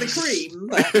all for the cream,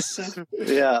 but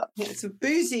it's a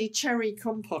boozy cherry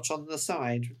compote on the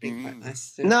side would be quite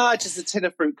nice. No, just a tin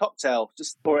of fruit cocktail.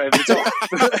 Just pour it over the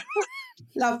top.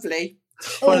 Lovely.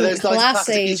 One of those nice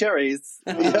plasticky cherries.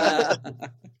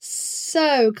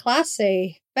 So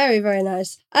classy. Very, very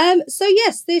nice. So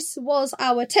yes, this was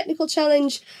our technical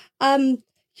challenge.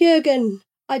 Jürgen,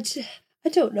 I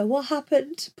don't know what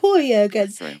happened. Poor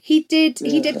Jürgen. He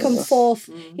did come fourth.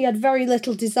 He had very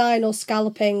little design or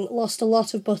scalloping, lost a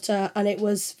lot of butter, and it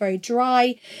was very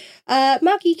dry.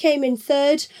 Maggie came in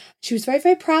third. She was very,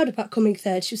 very proud about coming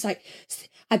third. She was like,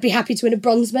 I'd be happy to win a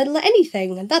bronze medal at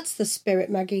anything, and that's the spirit,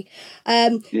 Maggie.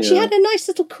 She had a nice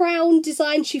little crown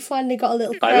design. She finally got a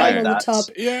little crown on the top.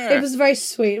 Yeah. It was very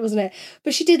sweet, wasn't it?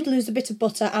 But she did lose a bit of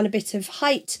butter and a bit of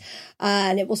height,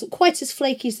 and it wasn't quite as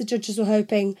flaky as the judges were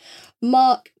hoping.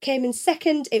 Mark came in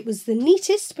second. It was the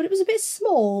neatest, but it was a bit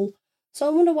small. So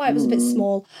I wonder why it was a bit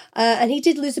small. And he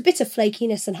did lose a bit of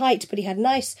flakiness and height, but he had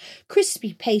nice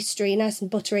crispy pastry, nice and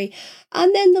buttery.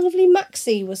 And then the lovely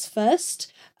Maxie was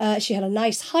first. She had a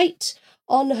nice height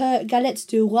on her galette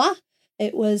du roi.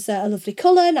 It was a lovely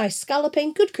colour, nice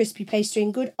scalloping, good crispy pastry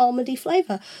and good almondy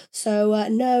flavour. So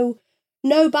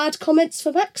no bad comments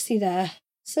for Maxie there.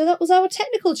 So that was our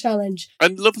technical challenge.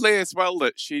 And lovely as well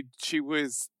that she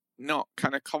was not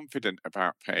kind of confident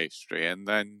about pastry and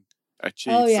then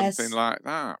achieved something like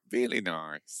that. Really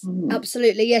nice.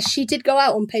 Absolutely, yes. She did go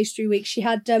out on pastry week. She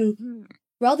had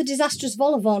rather disastrous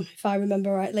vol au vent, if I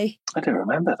remember rightly. I don't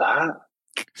remember that.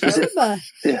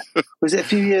 Was it a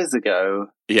few years ago?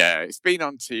 Yeah, it's been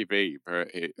on TV, but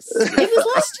it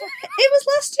was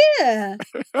last year.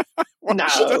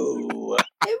 No,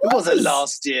 it wasn't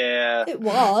last year. It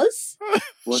was.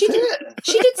 Was it?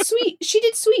 She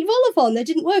did sweet vol au vent. They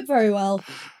didn't work very well.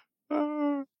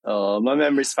 Oh, my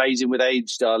memory's fading with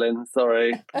age, darling.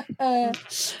 Sorry. But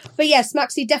yes,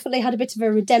 Maxie definitely had a bit of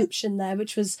a redemption there,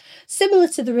 which was similar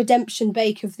to the redemption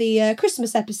bake of the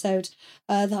Christmas episode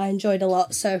that I enjoyed a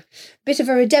lot. So, a bit of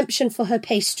a redemption for her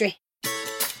pastry.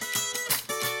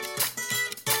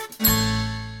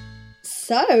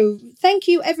 So, thank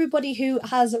you everybody who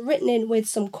has written in with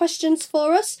some questions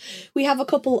for us. We have a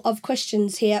couple of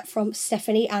questions here from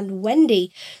Stephanie and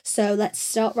Wendy. So let's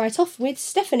start right off with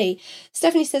Stephanie.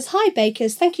 Stephanie says, "Hi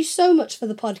bakers, thank you so much for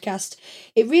the podcast.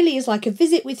 It really is like a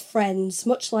visit with friends,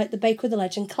 much like the Bake with a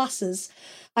Legend classes.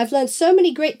 I've learned so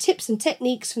many great tips and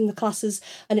techniques from the classes,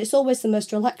 and it's always the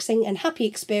most relaxing and happy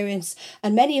experience,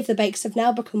 and many of the bakes have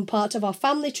now become part of our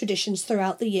family traditions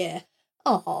throughout the year."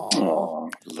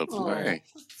 Oh, lovely.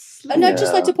 And I'd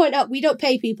just like to point out, we don't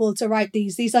pay people to write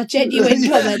these. These are genuine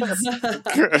comments.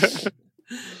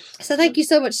 So thank you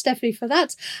so much, Stephanie, for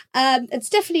that. And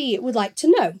Stephanie would like to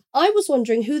know, I was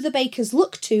wondering who the bakers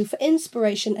look to for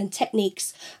inspiration and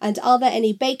techniques, and are there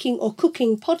any baking or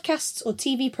cooking podcasts or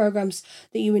TV programmes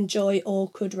that you enjoy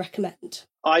or could recommend?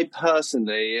 I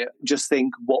personally just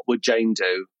think, what would Jane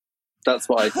do? That's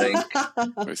what I think.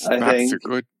 That's a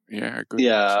good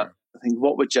answer. I think,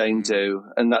 what would Jane do?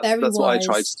 And that's what I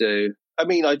try to do. I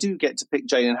mean, I do get to pick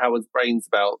Jane and Howard's brains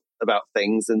about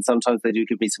things, and sometimes they do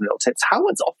give me some little tips.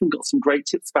 Howard's often got some great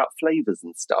tips about flavours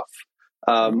and stuff.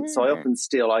 So I often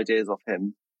steal ideas off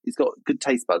him. He's got good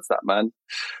taste buds, that man.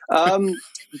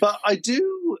 But I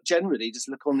do generally just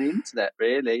look on the internet,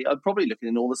 really. I'm probably looking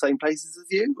in all the same places as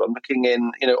you. I'm looking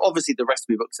in, obviously the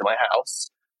recipe books in my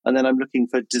house. And then I'm looking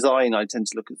for design. I tend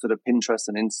to look at sort of Pinterest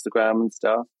and Instagram and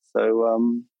stuff. So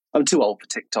I'm too old for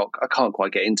TikTok. I can't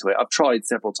quite get into it. I've tried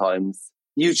several times.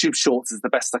 YouTube Shorts is the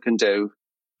best I can do,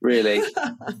 really.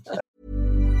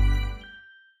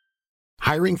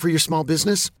 Hiring for your small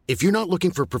business? If you're not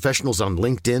looking for professionals on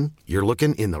LinkedIn, you're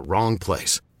looking in the wrong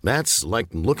place. That's like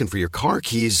looking for your car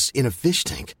keys in a fish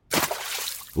tank.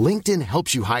 LinkedIn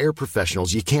helps you hire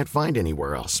professionals you can't find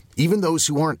anywhere else, even those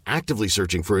who aren't actively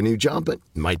searching for a new job but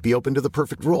might be open to the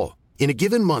perfect role. In a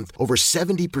given month, over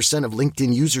 70% of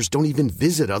LinkedIn users don't even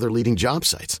visit other leading job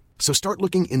sites. So start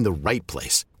looking in the right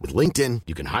place. With LinkedIn,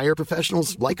 you can hire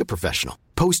professionals like a professional.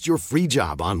 Post your free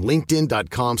job on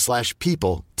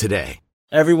linkedin.com/people today.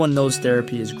 Everyone knows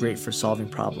therapy is great for solving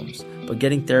problems, but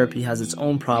getting therapy has its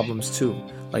own problems too,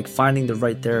 like finding the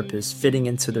right therapist, fitting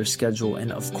into their schedule,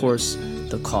 and of course,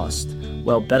 the cost.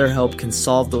 Well, BetterHelp can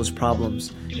solve those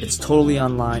problems. It's totally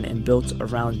online and built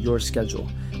around your schedule.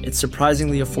 It's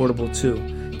surprisingly affordable too.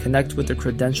 Connect with a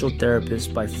credentialed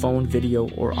therapist by phone, video,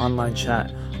 or online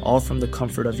chat, all from the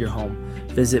comfort of your home.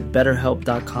 Visit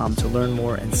BetterHelp.com to learn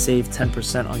more and save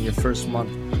 10% on your first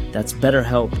month. That's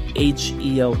BetterHelp,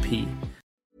 H-E-L-P.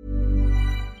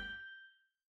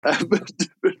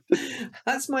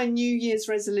 That's my New Year's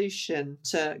resolution,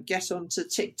 to get onto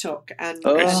TikTok and.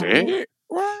 Is it?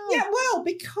 Wow. Yeah, well,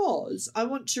 because I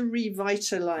want to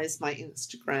revitalise my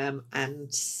Instagram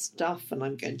and stuff, and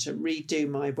I'm going to redo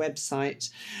my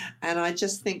website, and I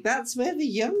just think that's where the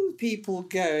young people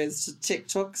go, is to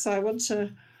TikTok. So I want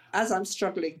to, as I'm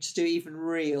struggling to do even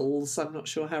reels, I'm not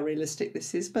sure how realistic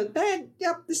this is, but then,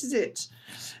 yep, this is it.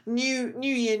 New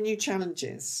year, new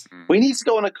challenges. We need to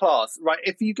go on a class, right?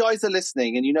 If you guys are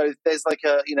listening and there's like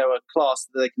a class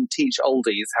that they can teach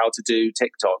oldies how to do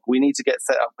TikTok, we need to get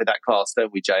set up with that class,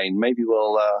 don't we, Jane? Maybe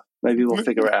we'll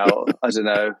figure it out. I don't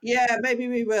know. Yeah, maybe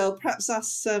we will. Perhaps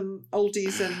us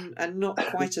oldies and not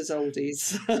quite as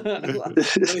oldies,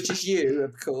 which is you,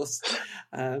 of course.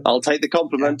 I'll take the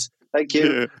compliment. Yeah. Thank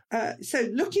you. So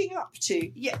looking up to,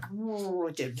 I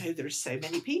don't know, there are so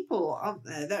many people, aren't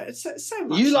there? There's so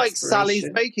much. You like Sally's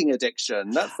Baking Addiction.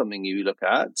 That's something you look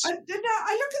at. I look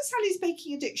at Sally's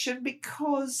Baking Addiction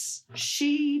because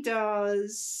she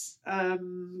does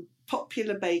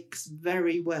popular bakes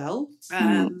very well.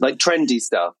 Like trendy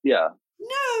stuff, yeah.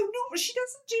 No, she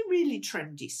doesn't do really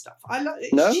trendy stuff.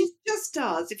 No? She just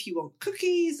does, if you want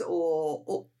cookies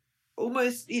or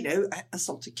almost, a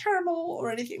salted caramel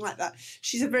or anything like that.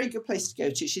 She's a very good place to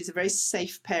go to. She's a very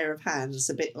safe pair of hands,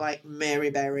 a bit like Mary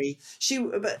Berry.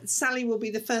 But Sally will be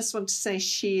the first one to say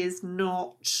she is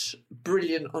not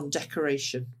brilliant on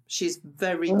decoration. She's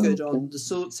very good on the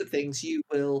sorts of things you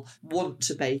will want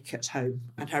to bake at home,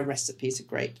 and her recipes are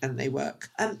great and they work.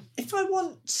 If I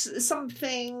want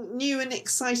something new and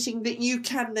exciting that you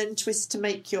can then twist to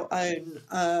make your own,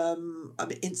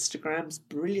 Instagram's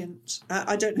brilliant.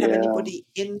 I don't have anybody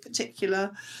in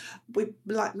particular. We,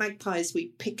 like magpies, we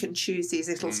pick and choose these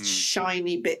little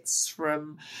shiny bits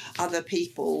from other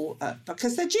people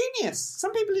because they're genius.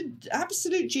 Some people are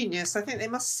absolute genius. I think they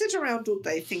must sit around all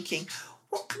day thinking,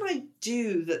 what can I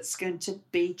do that's going to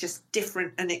be just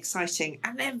different and exciting?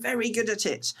 And they're very good at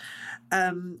it.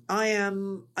 I'm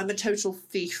a total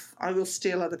thief. I will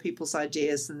steal other people's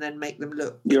ideas and then make them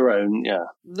look your own, yeah.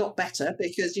 Not better,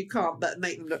 because you can't, but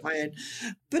make them look my own.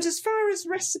 But as far as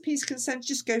recipes concerned,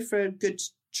 just go for a good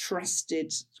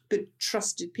trusted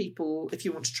people if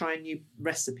you want to try a new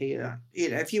recipe.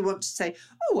 If you want to say,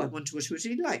 I wonder what would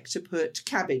you like to put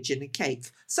cabbage in a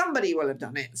cake, somebody will have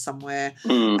done it somewhere.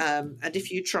 And if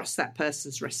you trust that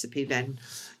person's recipe, then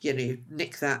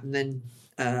nick that and then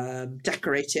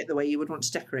decorate it the way you would want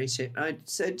to decorate it.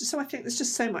 So I think there's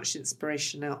just so much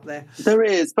inspiration out there. There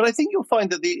is, but I think you'll find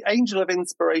that the angel of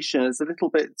inspiration is a little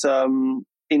bit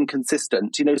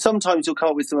inconsistent. Sometimes you'll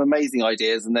come up with some amazing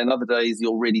ideas, and then other days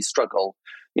you'll really struggle.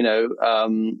 For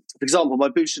example, my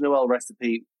bouche de Noël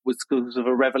recipe was sort of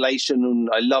a revelation, and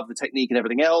I love the technique and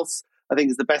everything else. I think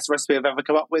it's the best recipe I've ever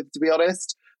come up with, to be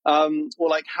honest. Or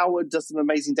like Howard does some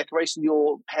amazing decoration.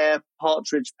 Your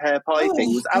partridge pear pie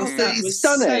thing was absolutely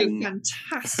stunning. So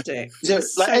fantastic.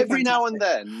 Every now and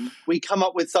then we come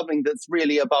up with something that's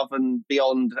really above and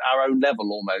beyond our own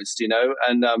level almost,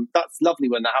 and that's lovely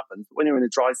when that happens. But when you're in a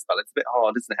dry spell, it's a bit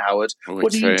hard, isn't it, Howard?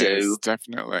 What do you do?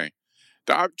 Definitely.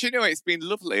 Do you know, it's been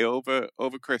lovely over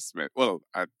Christmas. Well,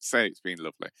 I'd say it's been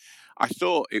lovely. I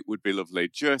thought it would be lovely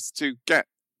just to get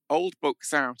old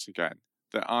books out again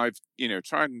that I've,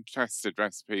 tried and tested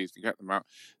recipes to get them out.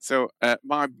 So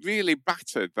my really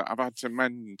battered that I've had to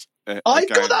mend I've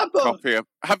got that book. Copy of,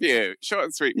 have you? Short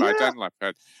and Sweet by Dan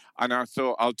Leppard. And I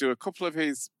thought I'll do a couple of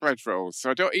his bread rolls, so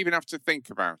I don't even have to think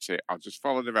about it. I'll just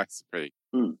follow the recipe.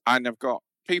 And I've got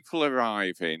people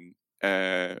arriving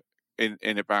in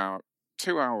about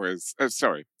 2 hours.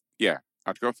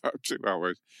 I'd go about 2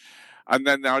 hours. And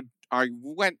then I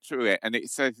went through it, and it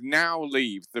says, now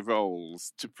leave the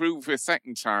rolls to prove a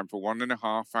second time for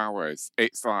 1.5 hours.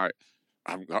 It's like,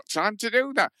 I haven't got time to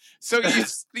do that. So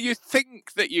you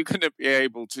think that you're going to be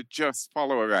able to just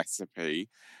follow a recipe,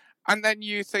 and then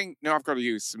you think, no, I've got to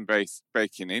use some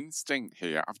baking instinct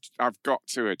here. I've got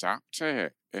to adapt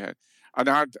it. Yeah. And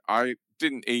I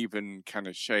didn't even kind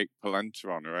of shake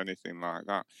polenta on or anything like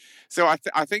that. So I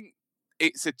think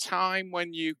it's a time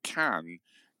when you can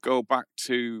go back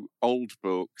to old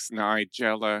books,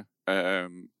 Nigella,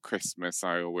 Christmas.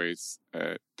 I always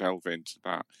delve into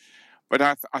that. But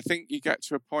I think you get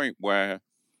to a point where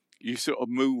you sort of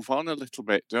move on a little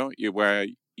bit, don't you? Where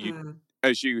you,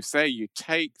 as you say, you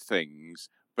take things,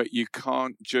 but you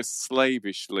can't just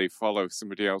slavishly follow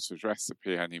somebody else's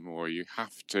recipe anymore. You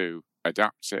have to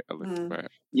adapt it a little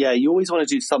bit. Yeah, you always want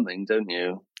to do something, don't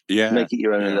you? Yeah. Make it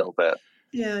your own a little bit.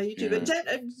 Yeah, you do. Yeah. But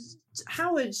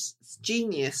Howard's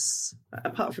genius,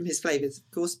 apart from his flavours, of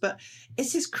course, but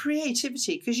it's his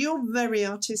creativity, because you're very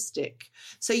artistic.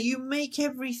 So you make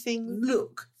everything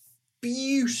look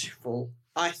beautiful,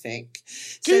 I think.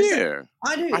 Do you?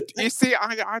 I do. You see,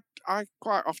 I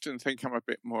quite often think I'm a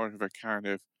bit more of a kind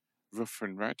of rough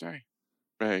and ready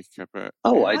baker, but...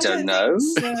 Oh, I don't know.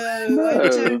 I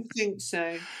don't think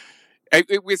so.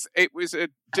 It was a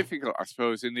difficult, I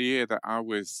suppose, in the year that I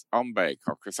was on Bake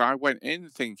Off, because I went in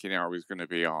thinking I was going to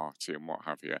be arty and what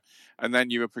have you, and then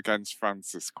you're up against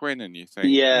Frances Quinn, and you think,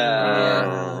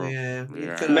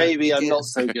 maybe I'm not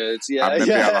so good. Yeah, and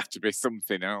maybe I'll have to be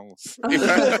something else. But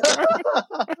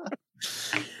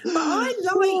I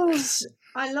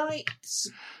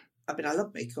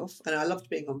love Bake Off, and I loved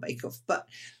being on Bake Off, but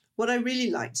what I really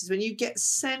liked is when you get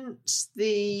sent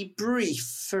the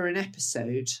brief for an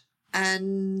episode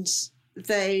and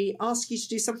they ask you to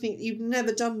do something that you've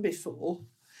never done before,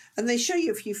 and they show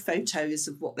you a few photos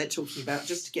of what they're talking about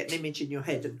just to get an image in your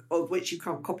head, of which you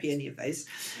can't copy any of those.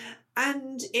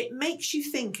 And it makes you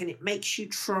think, and it makes you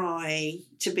try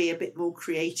to be a bit more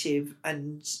creative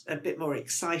and a bit more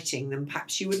exciting than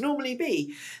perhaps you would normally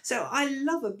be. So I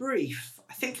love a brief.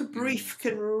 I think a brief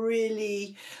can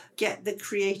really get the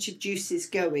creative juices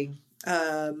going.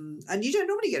 And you don't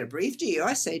normally get a brief, do you?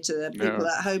 I say to the people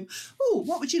at home, oh,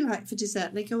 what would you like for dessert?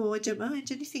 And they go, oh, I don't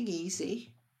mind, anything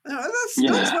easy. That's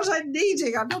what I'm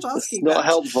needing. I'm not asking. It's not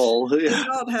helpful. It's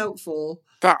not helpful.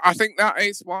 I think that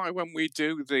is why when we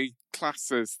do the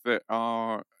classes that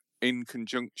are in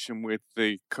conjunction with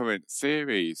the current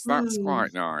series, that's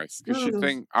quite nice, because you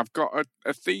think, I've got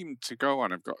a theme to go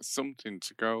on, I've got something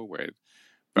to go with,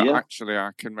 but actually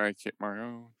I can make it my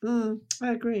own.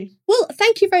 I agree. Well,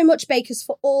 thank you very much, Bakers,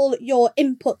 for all your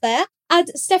input there. And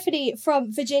Stephanie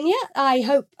from Virginia, I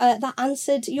hope that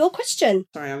answered your question.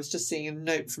 Sorry, I was just seeing a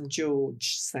note from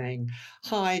George saying,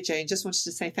 hi, Jane, just wanted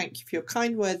to say thank you for your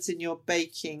kind words in your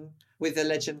Baking with a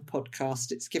Legend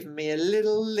podcast. It's given me a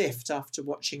little lift after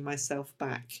watching myself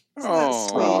back. That's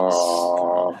sweet.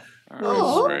 Oh,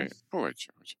 great. Poor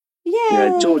George.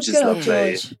 Yeah, George is lovely.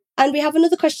 George. And we have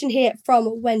another question here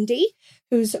from Wendy,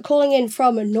 who's calling in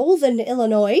from Northern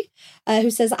Illinois,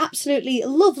 who says, absolutely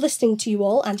love listening to you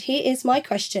all. And here is my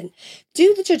question.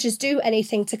 Do the judges do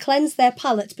anything to cleanse their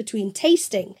palate between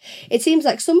tasting? It seems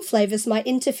like some flavours might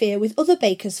interfere with other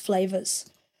bakers' flavours.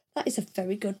 That is a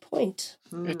very good point.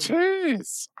 It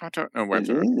is. I don't know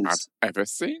whether I've ever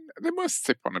seen. They must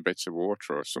sip on a bit of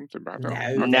water or something, but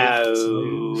I don't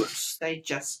know. They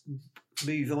just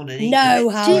move on and eat. No,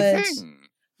 Howard.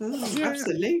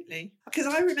 Absolutely. Because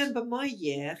I remember my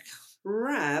year,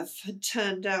 Rav had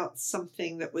turned out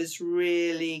something that was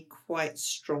really quite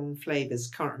strong flavours.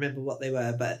 Can't remember what they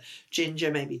were, but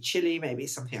ginger, maybe chili, maybe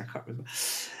something I can't remember.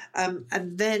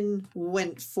 And then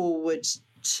went forward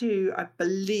to, I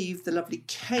believe, the lovely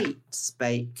Kate's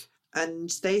bake. And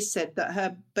they said that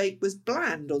her bake was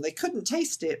bland, or they couldn't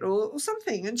taste it, or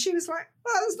something. And she was like,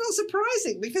 well, that's not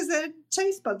surprising, because their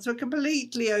taste buds were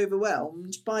completely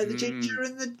overwhelmed by the ginger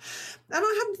and I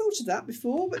hadn't thought of that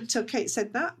before, but until Kate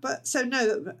said that. But so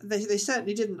no, they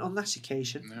certainly didn't on that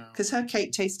occasion, because her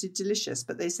cake tasted delicious,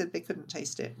 but they said they couldn't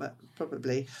taste it. But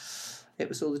probably it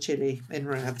was all the chili in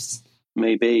Rav's.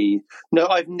 Maybe. No,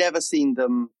 I've never seen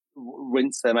them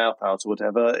rinse their mouth out or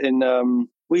whatever. In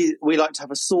We like to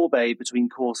have a sorbet between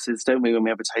courses, don't we, when we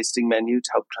have a tasting menu to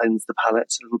help cleanse the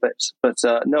palate a little bit. But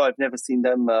no, I've never seen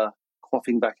them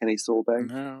quaffing back any sorbet.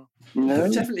 No. There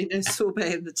was definitely no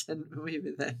sorbet in the tent when we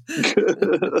were there.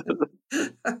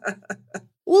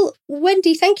 Well,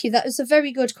 Wendy, thank you. That was a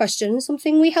very good question,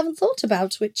 something we haven't thought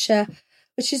about, which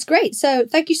is great. So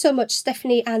thank you so much,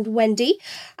 Stephanie and Wendy.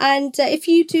 And if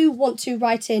you do want to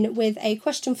write in with a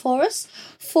question for us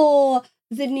for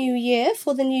the new year,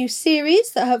 for the new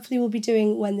series that hopefully we'll be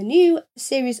doing when the new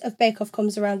series of Bake Off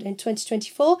comes around in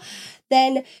 2024,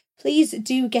 then please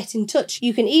do get in touch.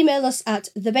 You can email us at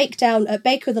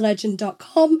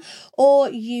thebakedown@bakewithalegend.com, or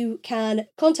you can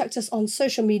contact us on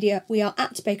social media. We are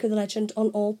at Bake with a Legend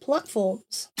on all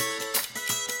platforms.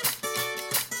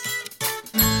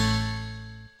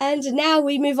 And now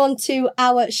we move on to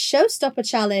our Showstopper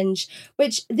Challenge,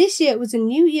 which this year was a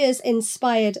New Year's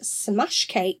inspired smash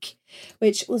cake,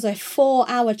 which was a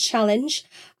 4-hour challenge.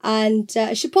 And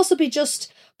I should possibly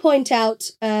just point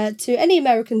out to any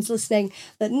Americans listening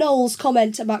that Noel's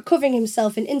comment about covering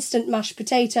himself in instant mashed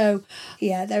potato,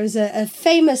 yeah, there is a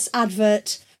famous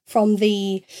advert from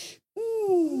the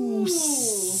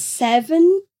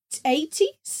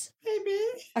 80s? Maybe.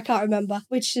 I can't remember,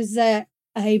 which is a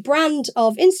brand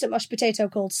of instant mashed potato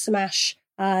called Smash,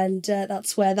 and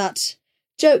that's where that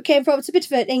joke came from. It's a bit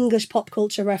of an English pop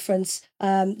culture reference.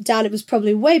 Dan, it was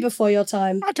probably way before your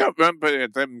time. I don't remember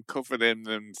them covering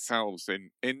themselves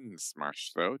in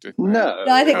Smash, though, did they? No.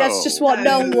 I think that's just what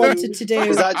Noel wanted to do.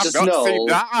 Is that just I've not Noel? seen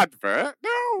that advert.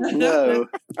 No.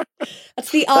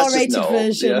 That's the That's just R-rated Noel,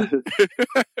 version.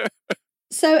 yeah.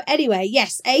 So anyway,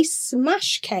 yes, a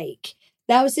smash cake.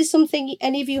 Now, is this something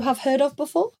any of you have heard of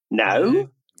before? No.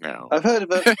 No. I've heard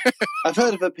of a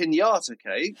piñata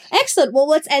cake. Excellent. Well,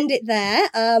 let's end it there.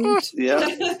 Yeah.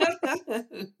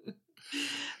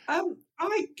 I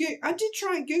did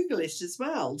try and Google it as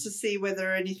well to see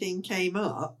whether anything came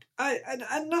up,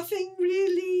 and nothing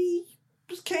really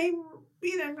came.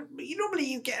 Normally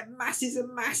you get masses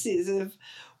and masses of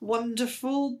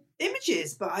wonderful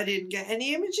images, but I didn't get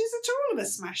any images at all of a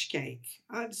smash cake.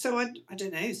 So I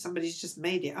don't know, somebody's just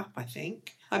made it up, I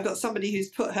think. I've got somebody who's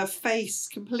put her face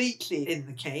completely in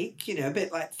the cake, a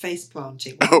bit like face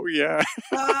planting. Oh, yeah.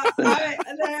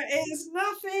 There is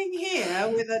nothing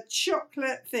here with a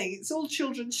chocolate thing. It's all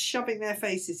children shoving their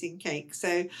faces in cake.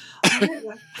 So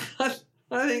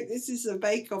I think this is a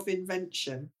Bake-Off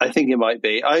invention. I think it might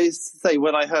be. I say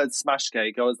when I heard smash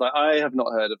cake, I was like, I have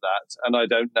not heard of that, and I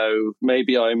don't know.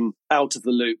 Maybe I'm out of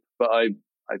the loop, but I've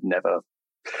never.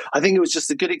 I think it was just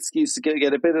a good excuse to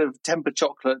get a bit of tempered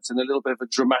chocolate and a little bit of a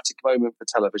dramatic moment for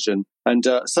television. And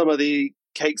some of the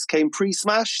cakes came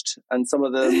pre-smashed, and some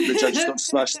of them the judges got to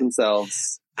smash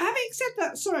themselves. Having said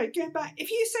that, sorry, going back, if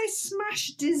you say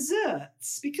smash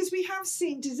desserts, because we have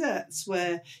seen desserts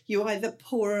where you either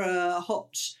pour a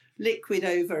hot liquid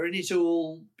over and it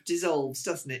all dissolves,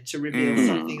 doesn't it, to reveal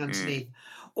something underneath,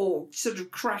 or sort of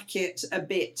crack it a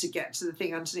bit to get to the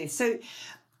thing underneath. So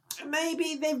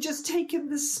maybe they've just taken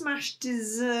the smash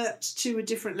dessert to a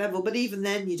different level, but even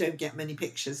then you don't get many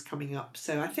pictures coming up.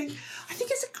 So I think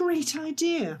it's a great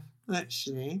idea,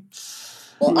 actually.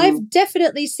 Well, I've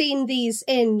definitely seen these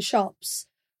in shops.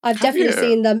 I've definitely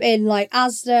seen them in like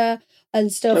Asda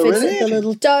and stuff. Oh, It's really? the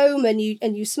little dome, and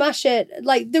you smash it.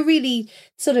 Like the really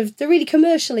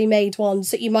commercially made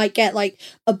ones that you might get like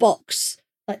a box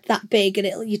like that big,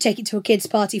 and you take it to a kid's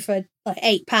party for like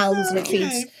 £8 and it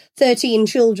feeds 13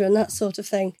 children, that sort of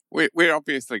thing. We're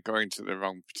obviously going to the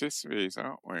wrong patisseries,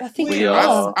 aren't we? I think we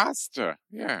are. Asda,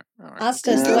 yeah. Right.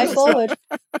 Asda's the way forward.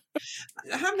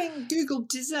 Having Googled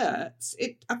desserts,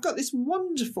 I've got this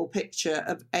wonderful picture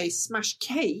of a smash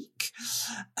cake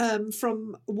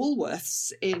from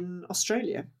Woolworths in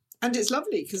Australia. And it's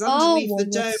lovely because underneath the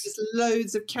dome is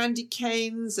loads of candy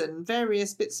canes and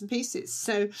various bits and pieces.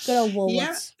 So, good old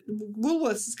Woolworths. Yeah,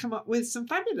 Woolworths has come up with some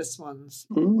fabulous ones.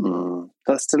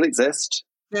 That still exist.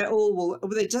 They're all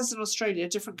it does in Australia, a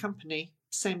different company,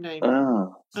 same name.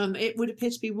 It would appear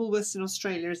to be Woolworths in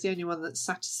Australia is the only one that's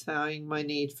satisfying my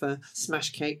need for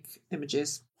smash cake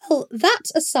images. Well, that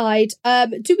aside,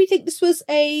 do we think this was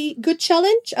a good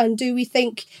challenge, and do we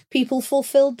think people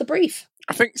fulfilled the brief?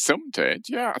 I think some did,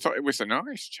 yeah. I thought it was a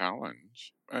nice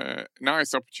challenge.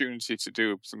 Nice opportunity to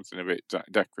do something a bit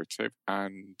decorative.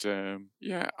 And, I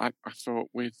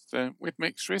thought with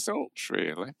mixed results,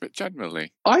 really, but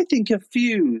generally. I think a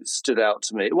few stood out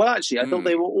to me. Well, actually, I thought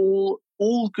they were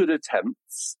all good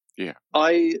attempts. Yeah.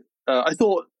 I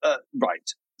thought,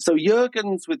 right. So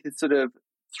Jürgen's with his sort of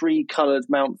 3-coloured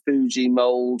Mount Fuji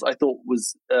mould, I thought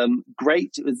was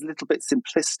great. It was a little bit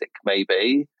simplistic,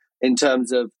 maybe, in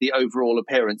terms of the overall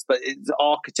appearance, but it's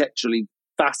architecturally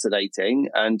fascinating.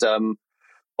 And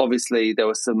obviously there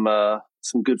were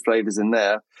some good flavours in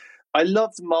there. I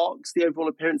loved Mark's, the overall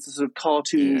appearance of sort of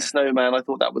cartoony snowman. I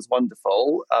thought that was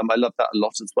wonderful. I loved that a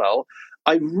lot as well.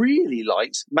 I really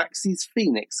liked Maxie's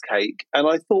Phoenix cake, and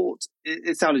I thought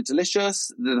it sounded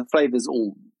delicious. The flavours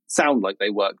all sound like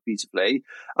they work beautifully.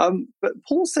 But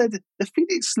Paul said the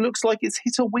Phoenix looks like it's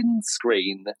hit a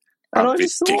windscreen. And I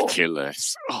just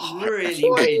ridiculous. Thought,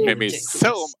 really made me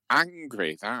so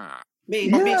angry, that. Me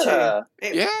too.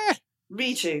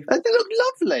 Me too. And they look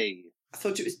lovely. I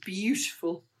thought it was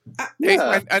beautiful.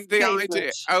 And the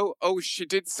idea, she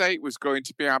did say it was going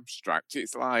to be abstract.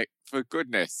 It's like, for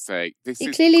goodness sake, this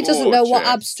is clearly gorgeous. Doesn't know what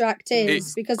abstract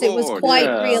is, because it was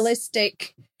quite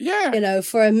realistic. Yeah,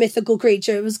 for a mythical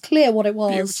creature, it was clear what it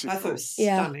was. Beautiful. I thought it was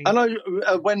stunning.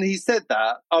 And when he said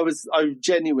that, I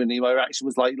genuinely, my reaction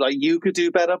was like you could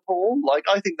do better, Paul. Like,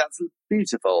 I think that's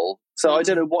beautiful. So I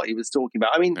don't know what he was talking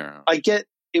about. I mean, I get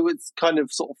it was kind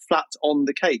of sort of flat on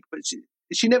the cake, but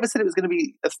she never said it was going to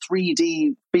be a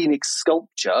 3D Phoenix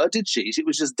sculpture, did she? It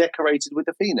was just decorated with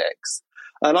a phoenix.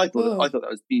 And I thought that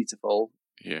was beautiful.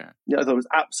 Yeah, I thought it was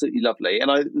absolutely lovely.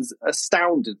 And I was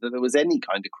astounded that there was any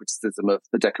kind of criticism of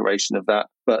the decoration of that.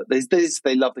 But they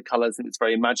love the colours, and it's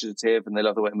very imaginative, and they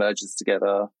love the way it merges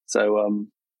together. So,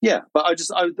 but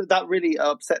that really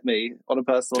upset me on a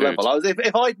personal level.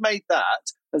 If I'd made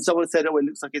that and someone said, "Oh, it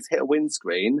looks like it's hit a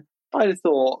windscreen," I'd have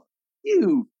thought,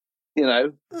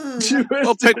 well,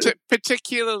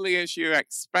 particularly as you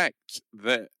expect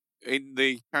that in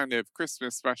the kind of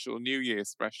Christmas special, New Year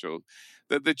special,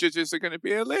 that the judges are going to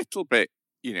be a little bit,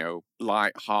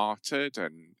 light-hearted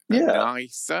and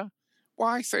nicer.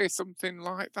 Why say something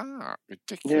like that?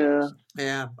 Ridiculous.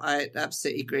 Yeah, I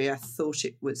absolutely agree. I thought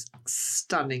it was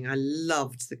stunning. I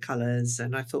loved the colours,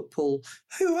 and I thought Paul,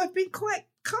 who I've been quite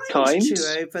kind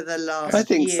to over the last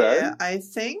year. So. I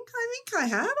think I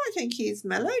have. I think he's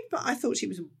mellowed, but I thought he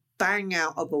was bang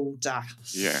out of order.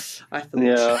 Yeah, I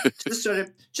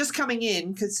thought just coming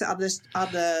in, because other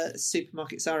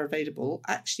supermarkets are available.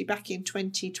 Actually, back in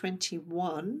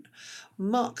 2021,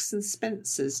 Marks and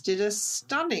Spencer's did a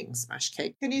stunning smash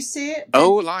cake. Can you see it?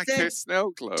 A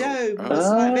snow globe. Dome was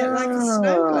a bit like a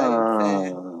snow globe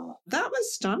there. That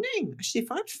was stunning. Actually,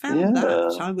 if I'd found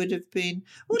that, I would have been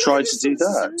tried to do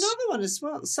that. Another one as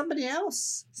well. Somebody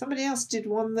else did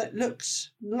one that looked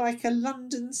like a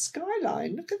London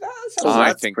skyline. Look at that.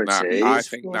 I think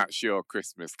that's your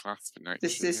Christmas class for next year.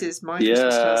 This is my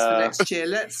Christmas class for next year.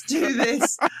 Let's do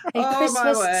this. Oh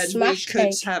my word, we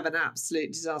could have an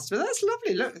absolute disaster. But that's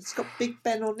lovely. Look, it's got Big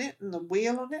Ben on it and the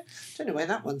wheel on it. Don't know where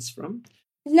that one's from.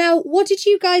 Now, what did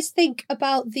you guys think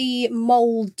about the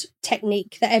mould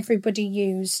technique that everybody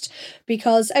used?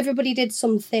 Because everybody did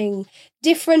something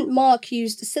different. Mark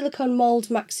used a silicone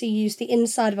mould, Maxie used the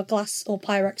inside of a glass or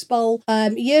Pyrex bowl.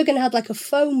 Jürgen had like a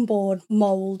foam board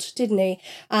mould, didn't he?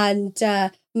 And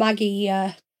Maggie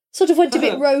sort of went a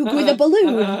bit rogue with a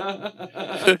balloon.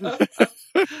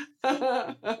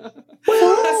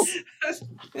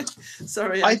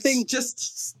 Sorry, I think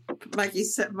just Maggie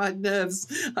set my nerves.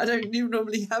 I don't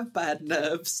normally have bad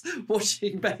nerves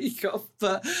watching Bake Off,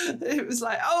 but it was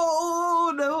like,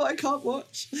 oh no, I can't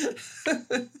watch.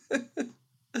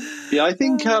 Yeah, I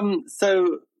think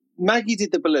so. Maggie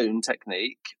did the balloon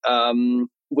technique,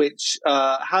 which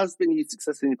has been used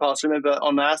successfully in the past. Remember,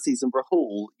 on our season,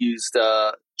 Rahul used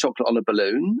chocolate on a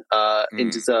balloon in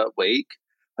dessert week.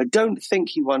 I don't think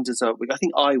he won dessert week. I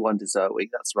think I won dessert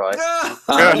week. That's right.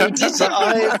 But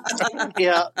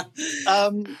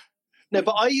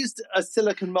I used a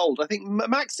silicone mould. I think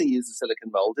Maxie used a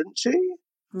silicone mould, didn't she?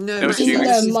 No, she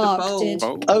used Mark did.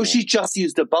 Oh, she just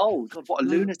used a bowl. God, what a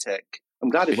lunatic. I'm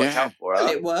glad it worked out for her.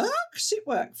 Well, it works. It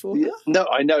worked for her. No,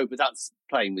 I know, but that's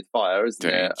playing with fire, isn't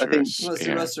it? I think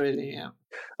it was really,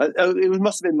 it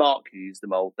must have been Mark who used the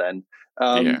mould then.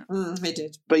 He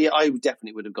did. But yeah, I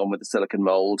definitely would have gone with the silicone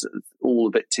mould. All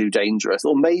a bit too dangerous.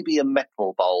 Or maybe a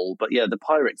metal bowl. But yeah, the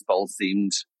Pyrex bowl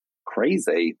seemed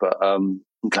crazy. But I'm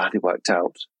glad it worked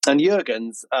out. And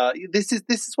Jürgen's, this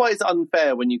is why it's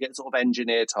unfair when you get sort of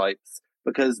engineer types.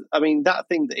 Because, I mean, that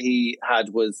thing that he had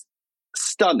was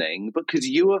stunning, but could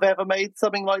you have ever made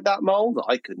something like that mould?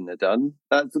 I couldn't have done.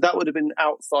 That would have been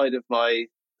outside of my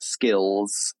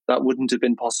skills. That wouldn't have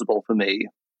been possible for me.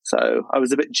 So I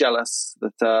was a bit jealous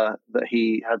that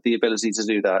he had the ability to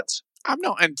do that. I'm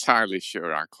not entirely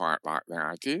sure I quite like the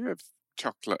idea of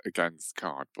chocolate against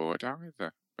cardboard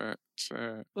either. But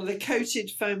well, the coated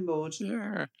foam board.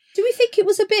 Yeah. Do we think it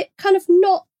was a bit kind of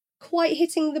not quite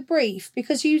hitting the brief,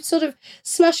 because you sort of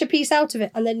smash a piece out of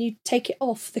it and then you take it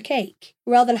off the cake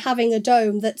rather than having a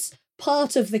dome that's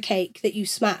part of the cake that you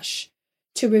smash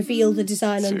to reveal the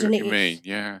design underneath. What you mean,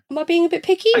 yeah. Am I being a bit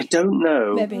picky? I don't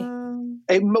know. Maybe.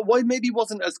 It maybe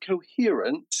wasn't as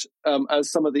coherent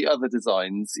as some of the other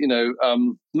designs. You know,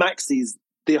 Maxie's,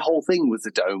 the whole thing was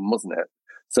a dome, wasn't it?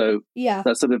 So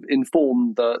that sort of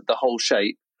informed the whole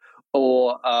shape.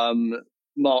 Or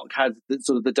Mark had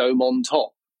the dome on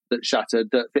top that shattered,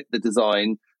 that fit the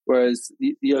design, whereas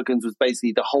Jürgen's was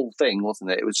basically the whole thing,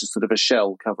 wasn't it? It was just sort of a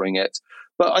shell covering it.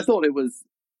 But I thought it was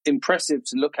impressive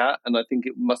to look at, and I think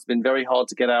it must have been very hard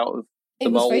to get out of the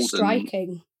mold. It was very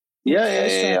striking.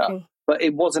 Yeah. But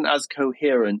it wasn't as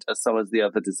coherent as some of the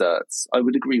other desserts. I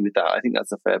would agree with that. I think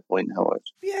that's a fair point, Howard.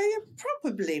 Yeah, you're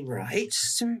probably right,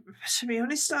 to be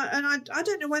honest. I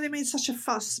don't know why they made such a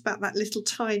fuss about that little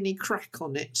tiny crack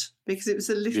on it, because it was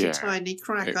a little tiny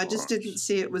crack. I just didn't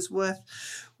see it was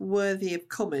worthy of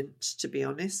comment, to be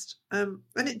honest. And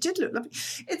it did look lovely.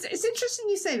 It's interesting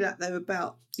you say that, though,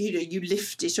 about, you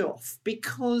lift it off,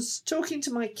 because talking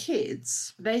to my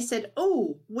kids, they said,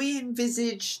 oh, we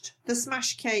envisaged the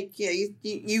smash cake,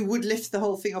 you would lift the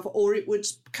whole thing off, or it would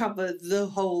cover the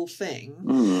whole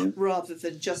thing rather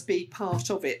than just be part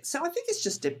of it. So I think it's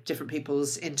just different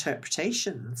people's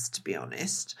interpretations, to be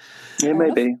honest. Yeah,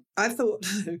 maybe. I thought,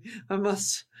 I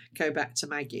must go back to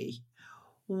Maggie.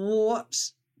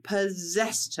 What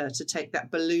possessed her to take that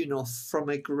balloon off from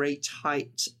a great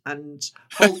height and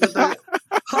hold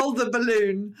the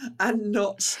balloon and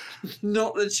not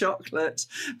the chocolate?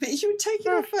 But you would take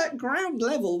it off at ground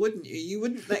level, wouldn't you? You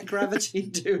wouldn't let gravity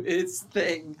do its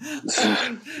thing.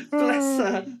 Bless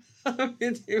her. I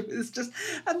mean, it was just...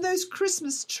 And those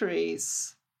Christmas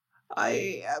trees...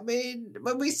 I mean,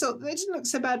 when we saw, they didn't look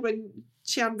so bad when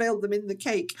she unveiled them in the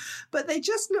cake, but they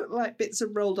just looked like bits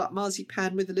of rolled up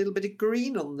marzipan with a little bit of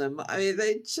green on them. I mean,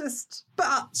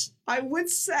 but I would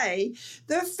say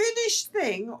the finished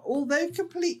thing, although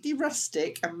completely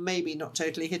rustic and maybe not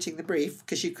totally hitting the brief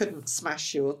because you couldn't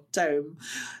smash your dome,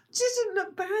 didn't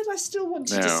look bad. I still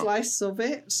wanted a slice of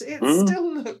it. It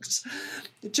still looked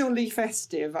jolly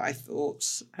festive, I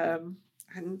thought.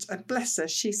 And bless her,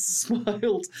 she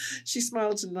smiled. She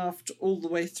smiled and laughed all the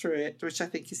way through it, which I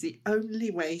think is the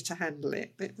only way to handle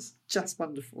it. It was just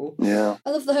wonderful. Yeah.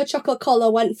 I love that her chocolate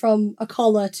collar went from a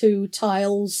collar to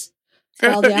tiles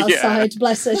around the outside.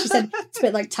 Bless her. She said it's a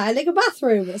bit like tiling a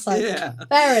bathroom. It's like,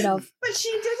 fair enough. But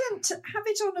she didn't have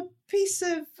it on a piece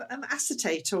of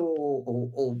acetate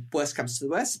or worst comes to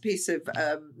the worst, a piece of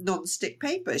non-stick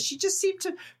paper. She just seemed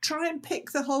to try and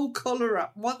pick the whole collar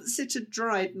up once it had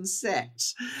dried and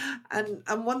set and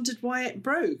wondered why it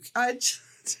broke.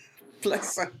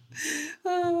 Bless her.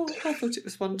 Oh, I thought it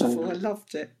was wonderful. I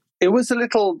loved it. It was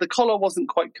the collar wasn't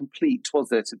quite complete,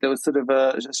 was it? There was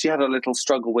she had a little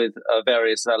struggle with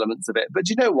various elements of it. But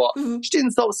you know what? She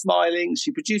didn't stop smiling. She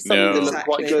produced something that looked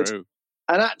quite good. True.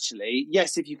 And actually,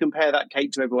 yes, if you compare that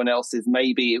cake to everyone else's,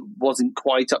 maybe it wasn't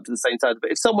quite up to the same standard.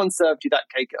 But if someone served you that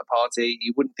cake at a party,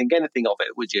 you wouldn't think anything of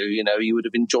it, would you? You know, you would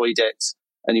have enjoyed it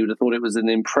and you would have thought it was an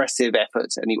impressive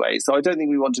effort anyway. So I don't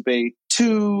think we want to be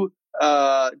too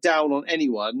down on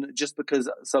anyone just because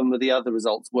some of the other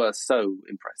results were so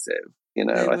impressive. You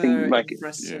know, I think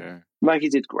Maggie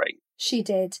did great. She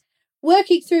did.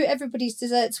 Working through everybody's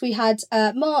desserts, we had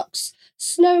Mark's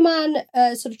snowman,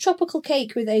 sort of tropical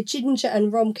cake with a ginger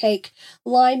and rum cake,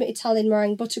 lime Italian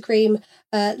meringue buttercream,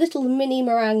 little mini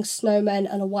meringue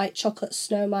snowmen, and a white chocolate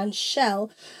snowman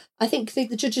shell. I think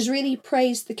the judges really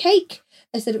praised the cake.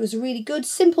 They said it was really good,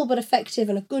 simple but effective,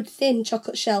 and a good thin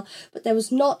chocolate shell, but there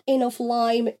was not enough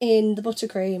lime in the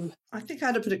buttercream. I think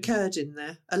I'd have put a curd in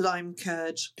there. A lime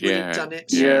curd would have done it.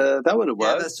 Yeah, that would have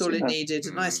worked. Yeah, that's all it needed.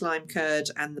 A nice lime curd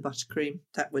and the buttercream.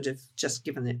 That would have just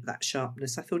given it that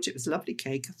sharpness. I thought it was a lovely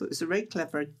cake. I thought it was a very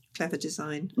clever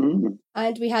design.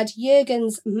 And we had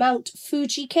Jürgen's Mount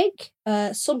Fuji cake,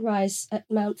 sunrise at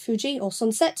Mount Fuji, or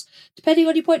sunset, depending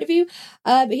on your point of view.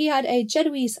 He had a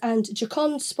Genoese and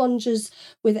Joconde sponges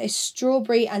with a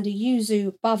strawberry and a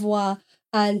yuzu bavarois,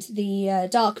 and the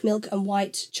dark milk and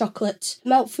white chocolate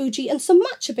Mount Fuji, and some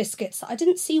matcha biscuits. I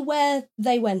didn't see where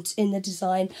they went in the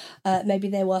design. Maybe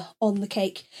they were on the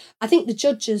cake. I think the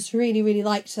judges really, really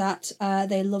liked that.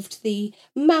 They loved the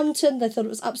mountain. They thought it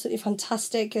was absolutely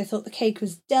fantastic. They thought the cake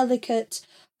was delicate,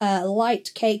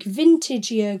 light cake,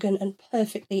 vintage Jürgen, and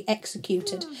perfectly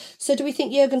executed. So do we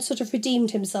think Jürgen sort of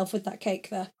redeemed himself with that cake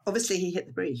there? Obviously, he hit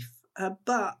the brief. But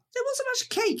there wasn't much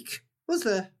cake, was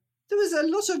there? There was a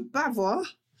lot of bavarois.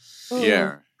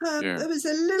 There was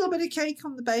a little bit of cake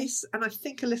on the base, and I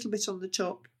think a little bit on the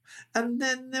top. And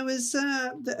then there was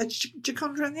a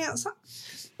Joconde on the outside.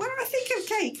 When I think of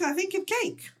cake, I think of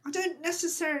cake. I don't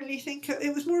necessarily think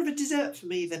it was more of a dessert for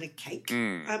me than a cake.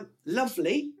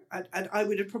 Lovely. and I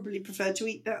would have probably preferred to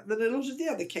eat that than a lot of the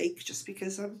other cake, just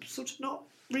because I'm sort of not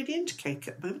really into cake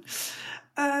at the moment.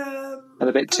 And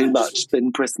a bit too much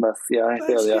in Christmas, yeah, I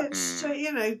feel you. So,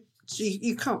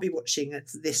 you can't be watching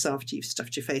this after you've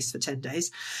stuffed your face for 10 days.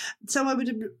 So I would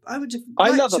have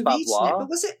I love a bavois. But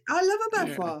was it? I love a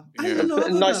bavois. Yeah. I love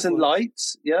a nice bavois. and light,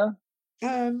 yeah.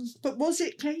 But was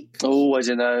it cake? Oh, I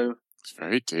don't know. It's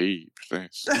very deep,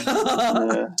 this.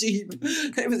 Deep.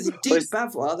 It was a deep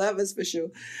bavois, that was for sure.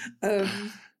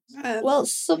 Well,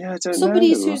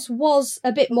 somebody whose was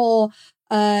a bit more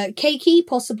cakey,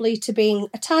 possibly to being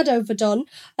a tad overdone,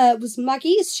 was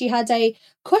Maggie's. She had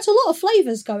quite a lot of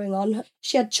flavours going on.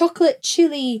 She had chocolate,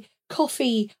 chili,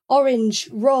 coffee, orange,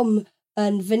 rum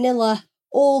and vanilla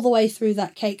all the way through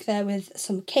that cake there, with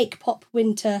some Cake Pop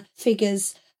winter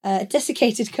figures,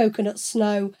 desiccated coconut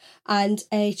snow and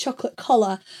a chocolate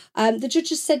collar. The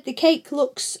judges said the cake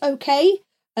looks okay.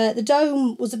 The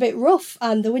dome was a bit rough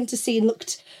and the winter scene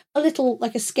looked a little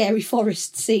like a scary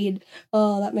forest scene.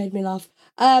 Oh, that made me laugh.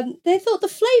 They thought the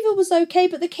flavour was okay,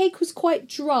 but the cake was quite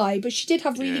dry, but she did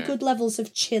have really good levels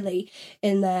of chilli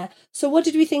in there. So what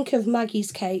did we think of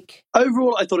Maggie's cake?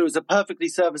 Overall, I thought it was a perfectly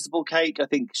serviceable cake. I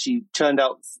think she turned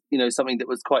out, something that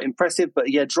was quite impressive.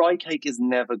 But yeah, dry cake is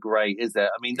never great, is it?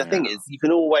 I mean, the thing is, you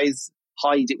can always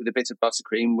hide it with a bit of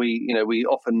buttercream. We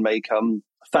often make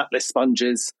fatless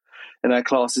sponges in our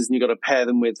classes, and you've got to pair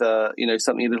them with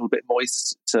something a little bit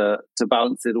moist to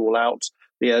balance it all out.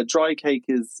 But yeah, dry cake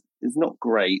is not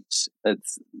great.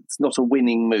 It's not a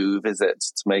winning move, is it,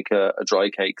 to make a dry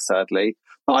cake, sadly.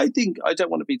 But I think I don't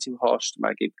want to be too harsh to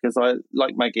Maggie, because I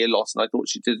like Maggie a lot and I thought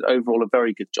she did overall a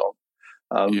very good job.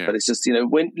 But it's just,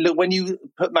 when you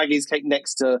put Maggie's cake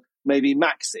next to maybe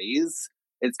Maxie's,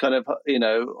 it's kind of,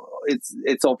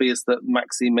 it's obvious that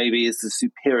Maxie maybe is the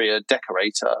superior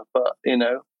decorator, but,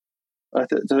 I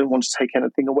don't want to take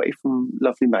anything away from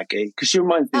lovely Maggie, because she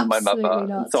reminds me of my mother.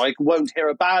 Not. So I won't hear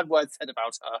a bad word said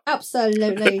about her.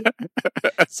 Absolutely.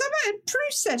 Prue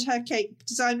said her cake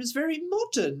design was very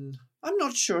modern. I'm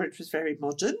not sure it was very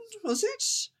modern, was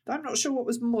it? I'm not sure what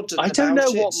was modern about it. I don't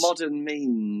know what modern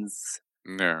means.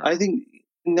 No. I think,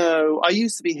 no, I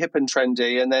used to be hip and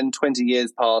trendy, and then 20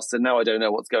 years passed, and now I don't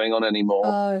know what's going on anymore.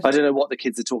 I don't know what the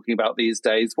kids are talking about these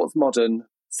days. What's modern?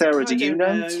 Sarah, do you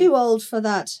know? Too old for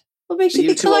that. What makes you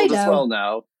think too old I know? As well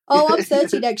now? Oh, I'm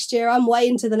 30 next year. I'm way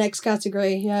into the next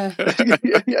category. Yeah,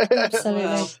 absolutely.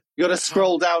 Well, you got to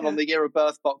scroll down on the year of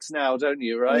birth box now, don't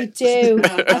you? Right? You do.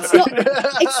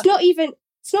 It's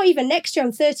not even next year.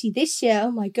 I'm 30 this year.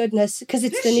 Oh my goodness, because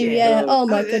it's the new year. Oh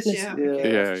my goodness.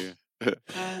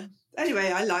 Anyway,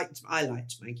 I liked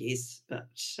Maggie's, but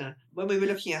when we were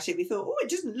looking at it, we thought, it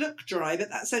doesn't look dry, but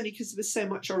that's only because there was so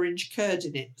much orange curd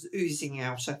in it. It was oozing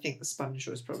out. I think the sponge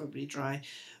was probably dry.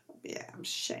 Yeah, I'm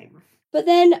ashamed. But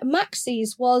then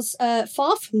Maxie's was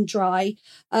far from dry.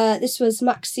 This was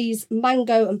Maxie's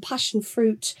mango and passion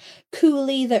fruit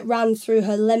coulis that ran through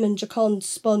her lemon Joconde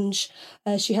sponge.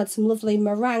 She had some lovely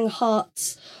meringue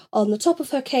hearts on the top of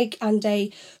her cake and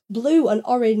a blue and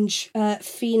orange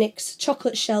phoenix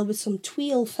chocolate shell with some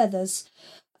tweel feathers.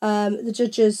 The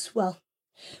judges,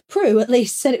 Prue at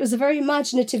least, said it was a very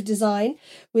imaginative design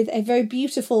with a very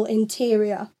beautiful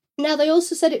interior. Now, they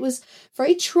also said it was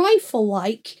very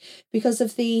trifle-like because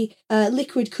of the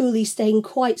liquid coulis staying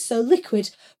quite so liquid,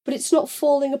 but it's not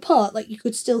falling apart, like you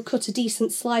could still cut a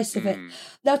decent slice of it.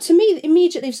 Now, to me,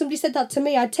 immediately, if somebody said that to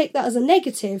me, I'd take that as a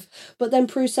negative, but then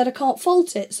Prue said I can't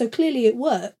fault it, so clearly it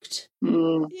worked.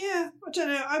 Yeah, I don't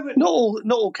know. I would not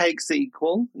all cakes are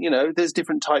equal. There's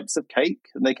different types of cake,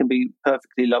 and they can be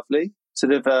perfectly lovely.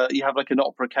 Sort of, you have like an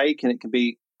opera cake, and it can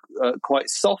be quite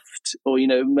soft, or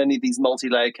many of these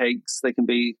multi-layer cakes, they can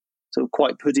be sort of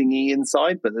quite puddingy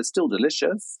inside, but they're still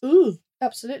delicious.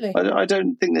 Absolutely. I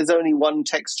don't think there's only one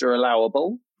texture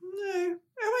allowable. No,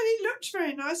 it looked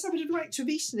very nice. I would have liked to have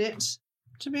eaten it,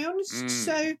 to be honest.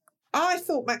 So I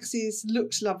thought Maxie's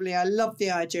looked lovely. I love the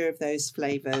idea of those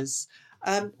flavours.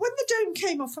 When the dome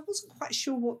came off, I wasn't quite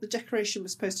sure what the decoration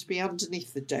was supposed to be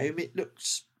underneath the dome. It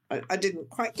looked I didn't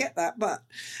quite get that, but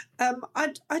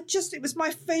it was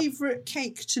my favourite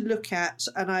cake to look at,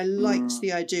 and I liked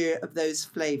the idea of those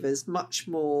flavours much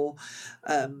more,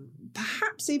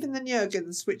 perhaps even than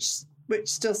Jürgen's, which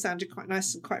still sounded quite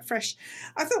nice and quite fresh.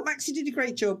 I thought Maxie did a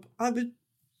great job. I did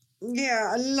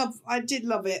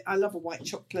love it. I love a white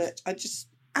chocolate.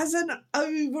 As an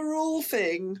overall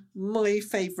thing, my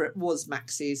favourite was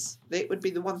Maxie's. It would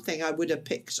be the one thing I would have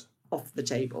picked off the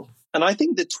table. And I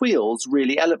think the tweels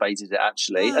really elevated it,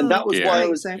 actually. And that was why I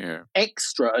was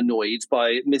extra annoyed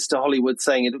by Mr. Hollywood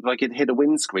saying it looked like it hit a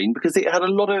windscreen, because it had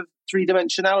a lot of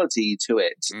three-dimensionality to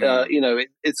it.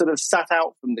 It sort of sat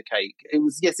out from the cake. It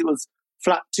was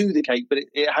flat to the cake, but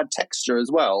it had texture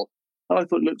as well. And I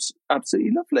thought it looked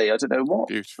absolutely lovely. I don't know what.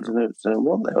 Beautiful. I don't know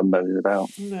what they were moaning about.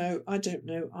 No, I don't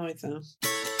know either.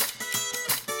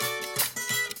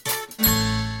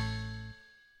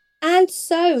 And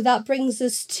so that brings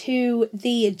us to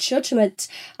the judgment.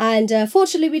 And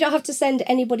fortunately, we don't have to send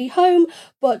anybody home,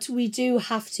 but we do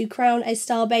have to crown a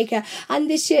star baker. And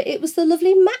this year it was the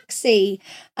lovely Maxi.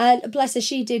 And bless her,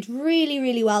 she did really,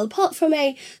 really well. Apart from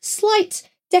a slight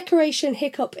decoration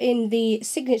hiccup in the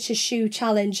signature shoe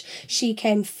challenge, she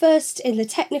came first in the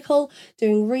technical,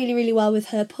 doing really, really well with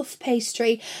her puff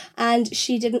pastry, and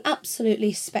she did an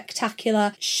absolutely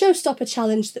spectacular showstopper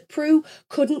challenge that Prue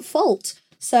couldn't fault.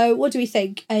 So what do we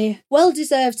think? A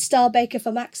well-deserved star baker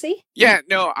for Maxi? Yeah,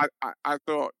 no, I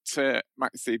thought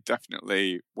Maxi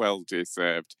definitely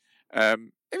well-deserved.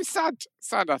 It was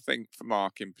sad, I think, for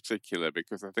Mark in particular,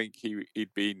 because I think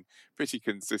he'd been pretty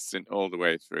consistent all the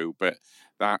way through, but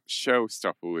that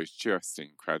showstopper was just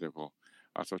incredible.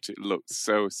 I thought it looked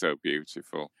so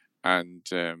beautiful. And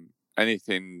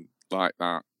anything like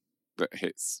that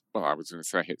hits, well, I was going to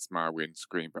say hits my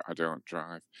windscreen, but I don't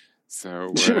drive.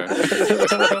 So, I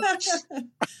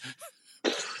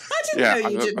didn't know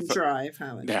you didn't drive,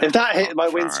 Howard. Yeah, if that hit my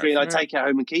windscreen, I'd take it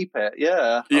home and keep it.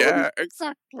 Yeah. Yeah,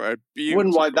 exactly. Beautiful.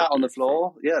 Wouldn't wipe that on the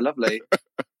floor. Yeah, lovely.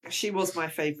 She was my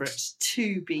favourite,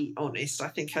 to be honest. I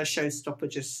think her showstopper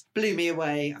just blew me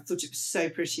away. I thought it was so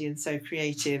pretty and so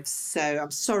creative. So I'm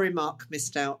sorry Mark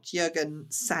missed out.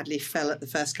 Jürgen sadly fell at the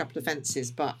first couple of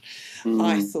fences, but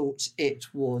I thought it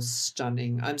was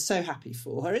stunning. I'm so happy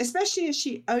for her, especially as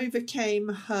she overcame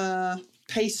her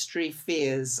pastry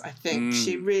fears. I think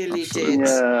she really did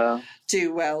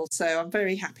do well. So I'm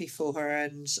very happy for her.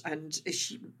 And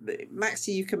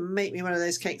Maxi, you can make me one of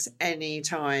those cakes any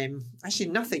time. Actually,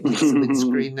 nothing hits the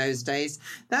windscreen these days.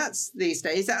 That's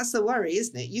the worry,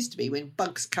 isn't it? It used to be when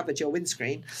bugs covered your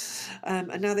windscreen,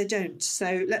 and now they don't.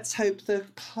 So let's hope the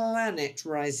planet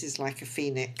rises like a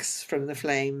phoenix from the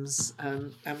flames,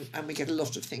 and we get a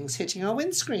lot of things hitting our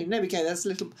windscreen. There we go. That's a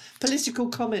little political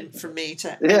comment from me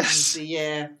to end the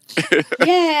year.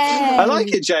 Yeah. I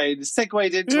like it, Jane. It's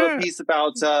segued into a piece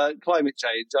about climate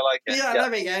change. I like it. Yeah,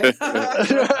 there we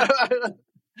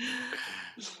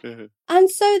go. And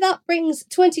so that brings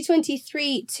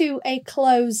 2023 to a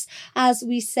close as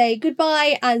we say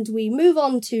goodbye and we move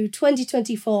on to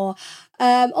 2024.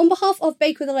 On behalf of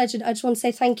Bake with a Legend, I just want to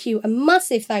say thank you, a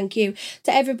massive thank you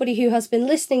to everybody who has been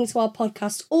listening to our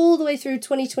podcast all the way through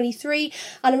 2023,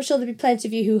 and I'm sure there'll be plenty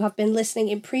of you who have been listening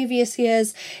in previous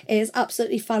years. It is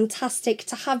absolutely fantastic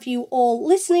to have you all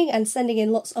listening and sending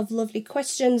in lots of lovely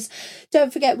questions.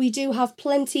 Don't forget, we do have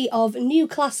plenty of new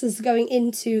classes going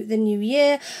into the new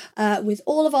year with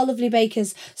all of our lovely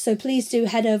bakers, so please do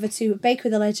head over to Bake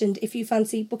with a Legend if you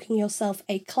fancy booking yourself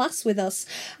a class with us,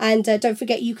 and don't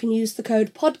forget you can use the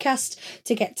code podcast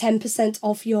to get 10%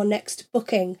 off your next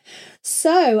booking.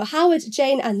 So Howard,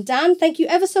 Jane and Dan, thank you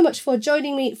ever so much for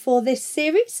joining me for this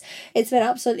series. It's been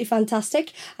absolutely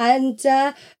fantastic, and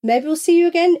maybe we'll see you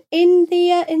again in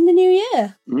the new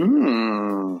year.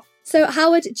 So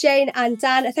Howard, Jane and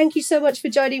Dan, thank you so much for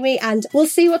joining me, and we'll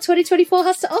see what 2024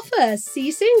 has to offer. See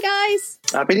you soon, guys.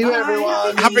 Happy New Year,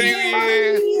 everyone. Happy New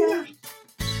Year.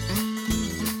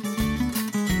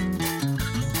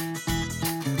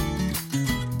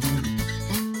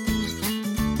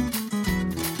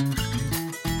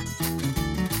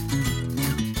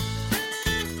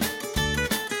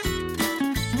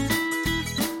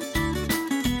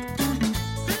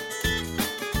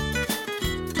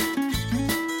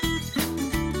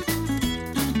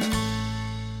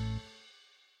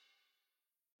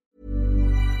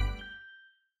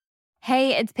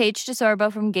 Hey, it's Paige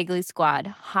DeSorbo from Giggly Squad.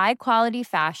 High quality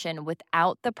fashion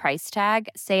without the price tag.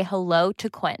 Say hello to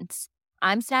Quince.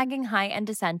 I'm snagging high-end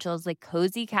essentials like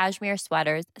cozy cashmere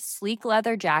sweaters, sleek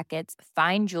leather jackets,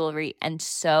 fine jewelry, and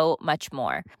so much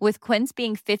more. With Quince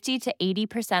being 50 to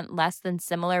 80% less than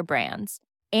similar brands.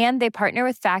 And they partner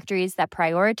with factories that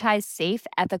prioritize safe,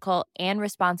 ethical, and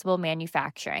responsible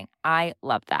manufacturing. I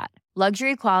love that.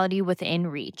 Luxury quality within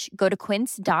reach. Go to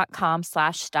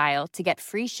quince.com/style to get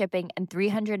free shipping and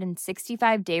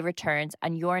 365-day returns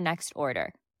on your next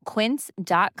order.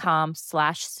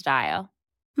 Quince.com/style.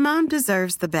 Mom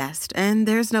deserves the best, and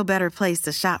there's no better place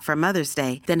to shop for Mother's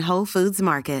Day than Whole Foods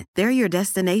Market. They're your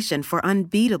destination for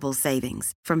unbeatable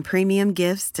savings, from premium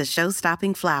gifts to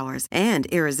show-stopping flowers and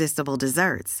irresistible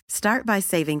desserts. Start by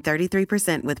saving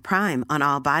 33% with Prime on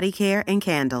all body care and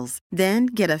candles. Then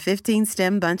get a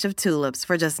 15-stem bunch of tulips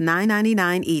for just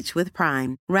 $9.99 each with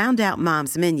Prime. Round out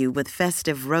Mom's menu with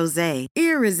festive rosé,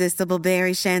 irresistible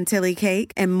berry chantilly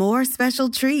cake, and more special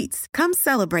treats. Come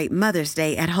celebrate Mother's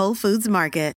Day at Whole Foods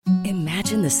Market.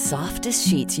 Imagine the softest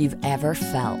sheets you've ever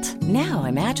felt. Now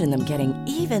imagine them getting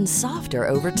even softer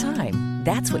over time.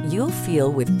 That's what you'll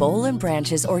feel with Boll &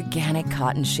 Branch's organic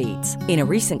cotton sheets. In a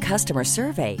recent customer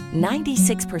survey,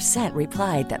 96%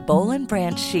 replied that Boll &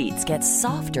 Branch sheets get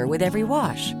softer with every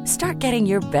wash. Start getting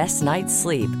your best night's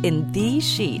sleep in these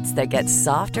sheets that get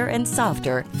softer and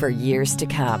softer for years to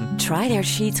come. Try their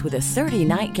sheets with a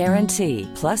 30-night guarantee.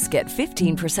 Plus, get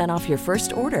 15% off your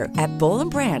first order at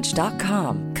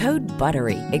bollandbranch.com. Code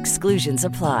BUTTERY. Exclusions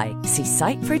apply. See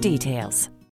site for details.